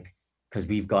them like, because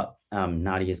we've got,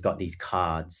 Nadia's got these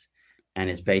cards and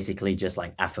it's basically just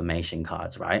like affirmation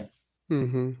cards, right?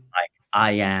 Mm-hmm. Like,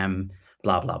 I am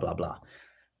blah, blah, blah, blah.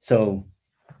 So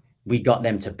we got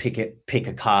them to pick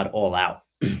a card all out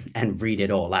and read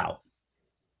it all out.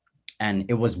 And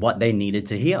it was what they needed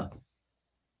to hear,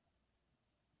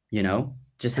 you know,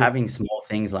 just That's, having small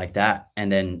things like that.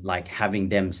 And then like having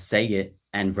them say it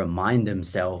and remind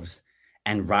themselves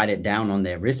and write it down on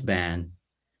their wristband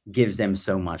gives them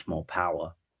so much more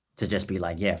power to just be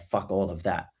like, yeah, fuck all of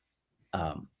that.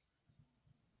 Um,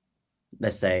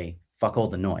 let's say, fuck all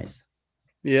the noise.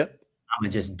 yep. I'm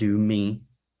gonna just do me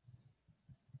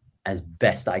as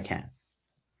best I can.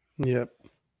 Yep.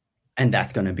 And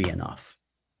that's gonna be enough.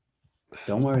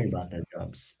 Don't It's worry always, about the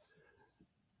drugs.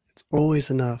 it's always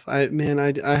enough.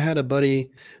 I had a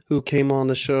buddy who came on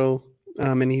the show,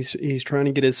 and he's trying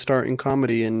to get his start in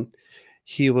comedy, and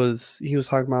he was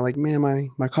talking about like, man,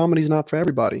 my comedy's not for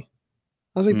everybody.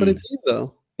 I was like, but Mm, it's you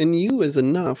though, and you is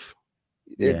enough.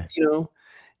 It, yeah,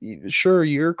 sure,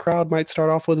 your crowd might start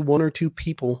off with one or two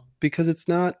people because it's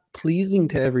not pleasing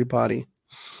to everybody.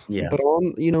 yeah, But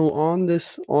on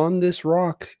this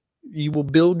rock, you will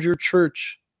build your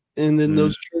church, and then mm,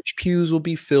 those church pews will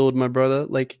be filled, my brother.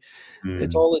 Like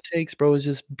it's mm, all it takes, bro, is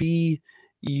just be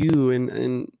you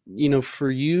and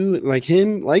for you, like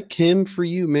him for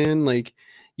you, man. Like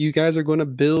you guys are going to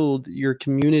build your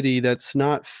community that's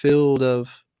not filled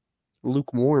of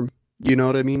lukewarm. You know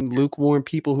what I mean? Lukewarm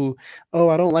people who, oh,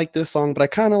 I don't like this song, but I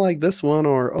kind of like this one,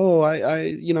 or oh,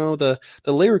 the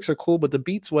lyrics are cool, but the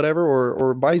beats whatever,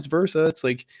 or vice versa. It's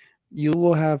like you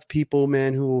will have people,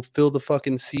 man, who will fill the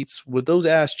fucking seats with those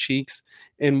ass cheeks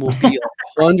and will be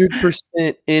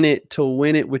 100% in it to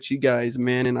win it with you guys,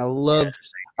 man. And yeah,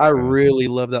 I bro. really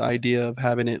love the idea of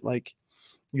having it like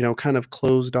kind of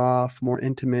closed off, more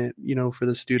intimate, for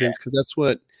the Yeah, students, because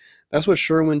that's what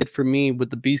Sherwin did for me with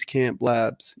the Beast Camp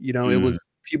Labs. It mm, was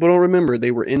people don't remember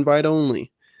they were invite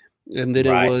only, and then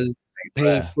it right. was hey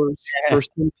Bruh. first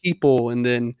 10 people, and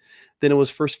then it was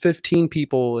first 15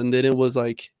 people, and then it was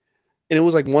like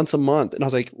once a month, and I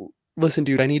was like, listen,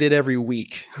 dude, I need it every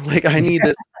week. Like I need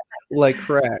this like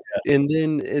crack. And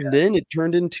then it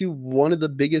turned into one of the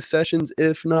biggest sessions,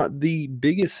 if not the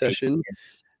biggest Yeah, session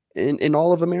in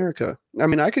all of America. I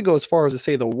mean, I could go as far as to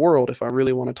say the world if I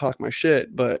really want to talk my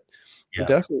shit, but yeah,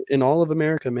 definitely in all of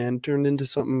America, man, turned into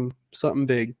something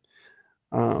big.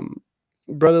 Um,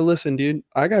 brother, listen, dude,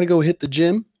 I gotta go hit the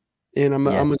gym, and I'm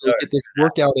yes, gonna go sir. get this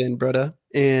workout in, brother.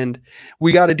 And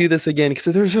we got to do this again because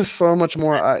there's just so much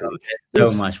more. So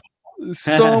There's much.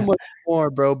 so much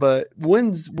more, bro. But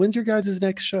when's your guys'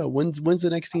 next show? When's the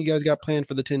next thing you guys got planned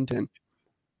for the 1010?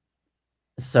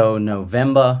 So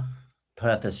November,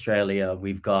 Perth, Australia,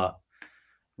 we've got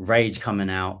Rage coming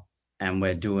out, and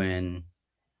we're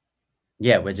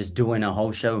just doing a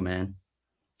whole show, man.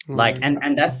 All Like, right.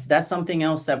 and that's something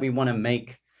else that we want to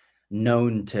make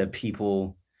known to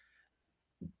people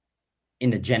in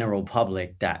the general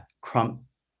public, that crump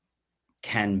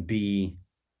can be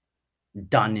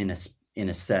done in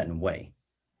a certain way,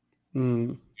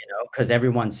 Mm, because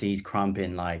everyone sees crump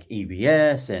in like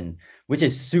EBS, and which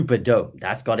is super dope.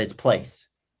 That's got its place.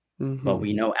 But mm-hmm.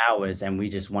 we know ours, and we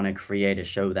just want to create a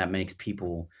show that makes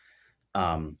people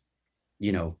um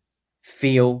you know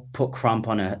put crump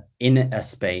in a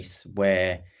space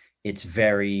where it's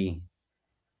very,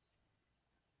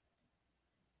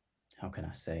 how can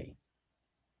I say,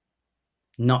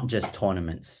 not just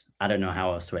tournaments. I don't know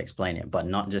how else to explain it, but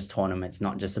not just tournaments,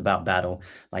 not just about battle.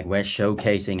 Like we're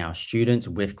showcasing our students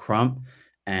with crump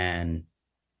and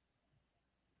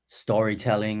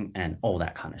storytelling and all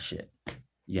that kind of shit,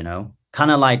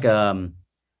 kind of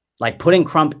like putting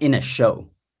crump in a show,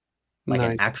 like an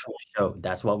Nice. actual show.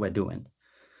 That's what we're doing.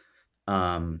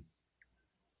 Um,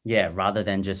 yeah, rather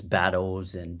than just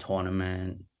battles and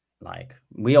tournament. Like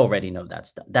we already know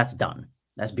that's done.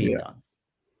 That's been Yeah. done.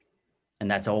 And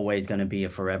that's always going to be a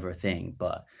forever thing,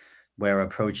 but we're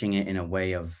approaching it in a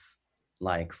way of,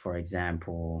 like, for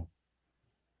example,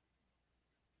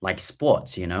 like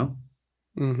sports,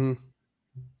 Mm-hmm.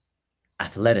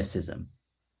 athleticism.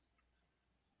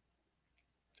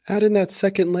 Add in that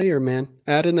second layer, man.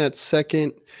 Add in that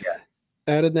second. Yeah.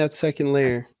 Add in that second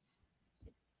layer.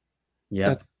 Yep.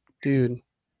 That's, dude.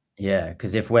 Yeah,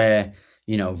 because if we're,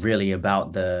 really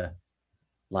about the,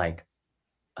 like,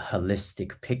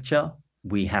 holistic picture,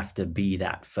 we have to be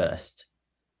that first.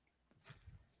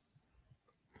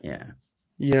 Yeah.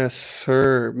 Yes,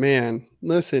 sir, man.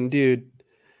 Listen, dude.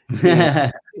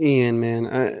 Ian, Ian,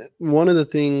 man. One of the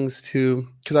things too,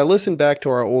 because I listened back to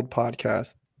our old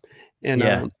podcast, and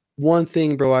Yeah. one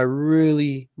thing, bro, I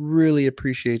really, really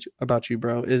appreciate about you,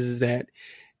 bro, is that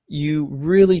you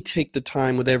really take the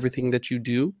time with everything that you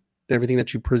do, everything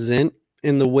that you present,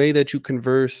 and the way that you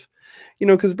converse.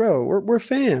 Because bro, we're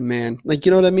fam, man. Like,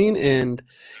 you know what I mean? And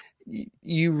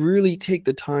you really take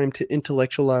the time to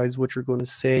intellectualize what you're going to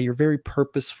say. You're very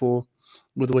purposeful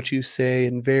with what you say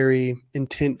and very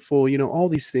intentful, all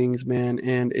these things, man.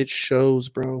 And it shows,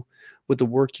 bro, with the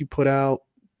work you put out,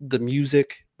 the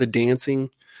music, the dancing.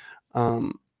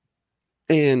 Um,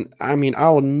 and I mean,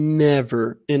 I'll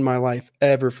never in my life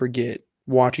ever forget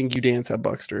watching you dance at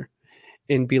Buckster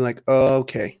and be like, oh,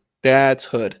 okay, that's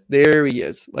Hood. There he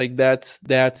is. Like that's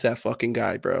that fucking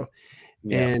guy, bro.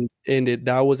 Yeah. And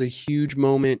that was a huge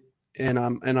moment. And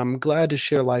I'm glad to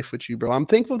share life with you, bro. I'm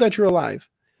thankful that you're alive,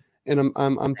 and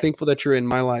I'm thankful that you're in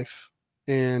my life.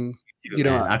 And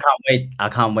Man, I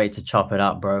can't wait to chop it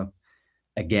up, bro.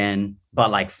 Again, but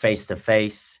like face to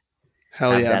face,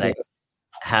 hell have yeah, that bro.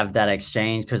 have that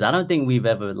exchange, because I don't think we've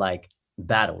ever like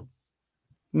battled.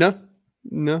 No,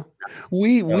 no,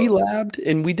 we So labbed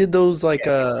and we did those like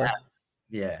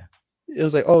yeah, it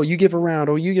was like, oh, you give a round,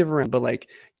 oh, you give a round, but like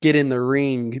get in the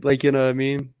ring, like, you know what I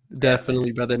mean? yeah, man,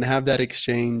 Definitely, brother, and have that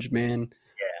exchange, man.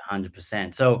 yeah,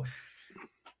 100%. So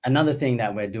another thing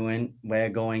that we're doing, we're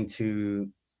going to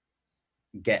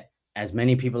get as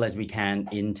many people as we can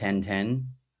in 1010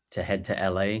 to head to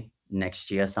LA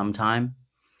next year sometime.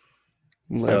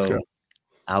 Let's go. So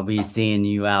I'll be seeing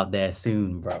you out there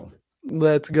soon, bro.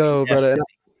 Let's go, brother. Definitely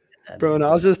get that Bro, and in.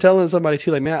 I was just telling somebody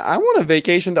too, like, man, I want a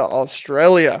vacation to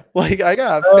Australia. Like, I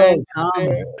got Bro, family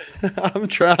there. come. I'm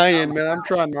trying, man. I'm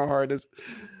trying my hardest.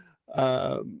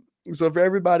 Um, so for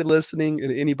everybody listening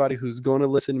and anybody who's going to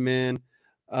listen, man,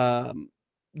 um,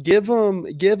 give them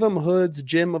Hood's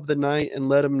Gym of the Night and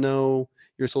let them know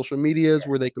your social medias,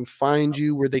 where they can find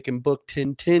you, where they can book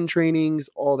 1010 trainings,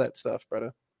 all that stuff,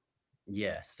 brother.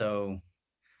 Yeah, so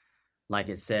like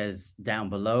it says down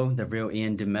below, the real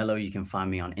Ian DeMello. You can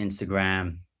find me on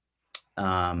Instagram.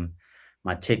 Um,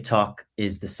 my TikTok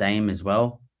is the same as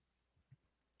well.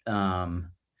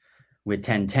 We're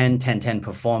 1010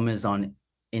 performers on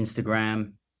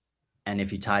Instagram. And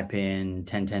if you type in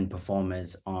 1010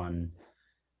 performers on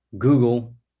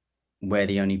Google, we're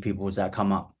the only peoples that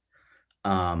come up.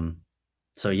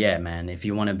 So yeah, man, if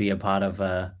you want to be a part of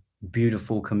a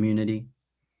beautiful community,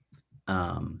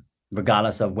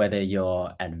 regardless of whether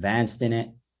you're advanced in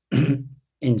it,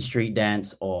 in street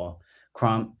dance or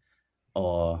crump,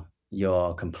 or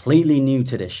you're completely new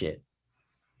to this shit,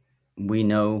 we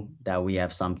know that we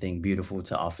have something beautiful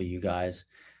to offer you guys.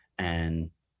 And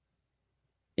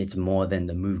it's more than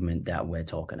the movement that we're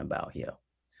talking about here.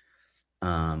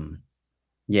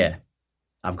 Yeah,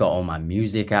 I've got all my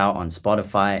music out on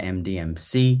Spotify,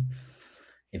 MDMC.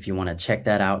 If you want to check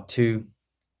that out too.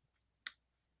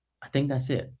 I think that's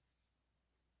it.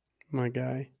 My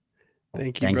guy.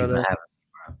 Thank you, Thank you for brother. having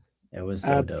me, bro. It was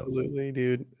so dope. Absolutely,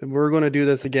 dude. And we're going to do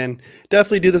this again.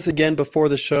 Definitely do this again before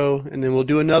the show, and then we'll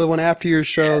do another one after your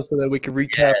show so that we can Yeah,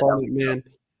 recap on it, man.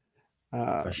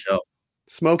 Uh, for sure.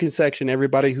 Smoking section,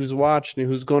 everybody who's watched and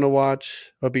who's going to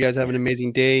watch. Hope you guys have an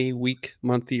amazing day, week,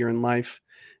 month, year in life.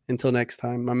 Until next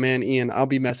time, my man Ian, I'll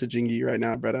be messaging you right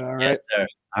now, brother. All Yes, right. sir.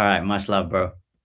 All right. Much love, bro.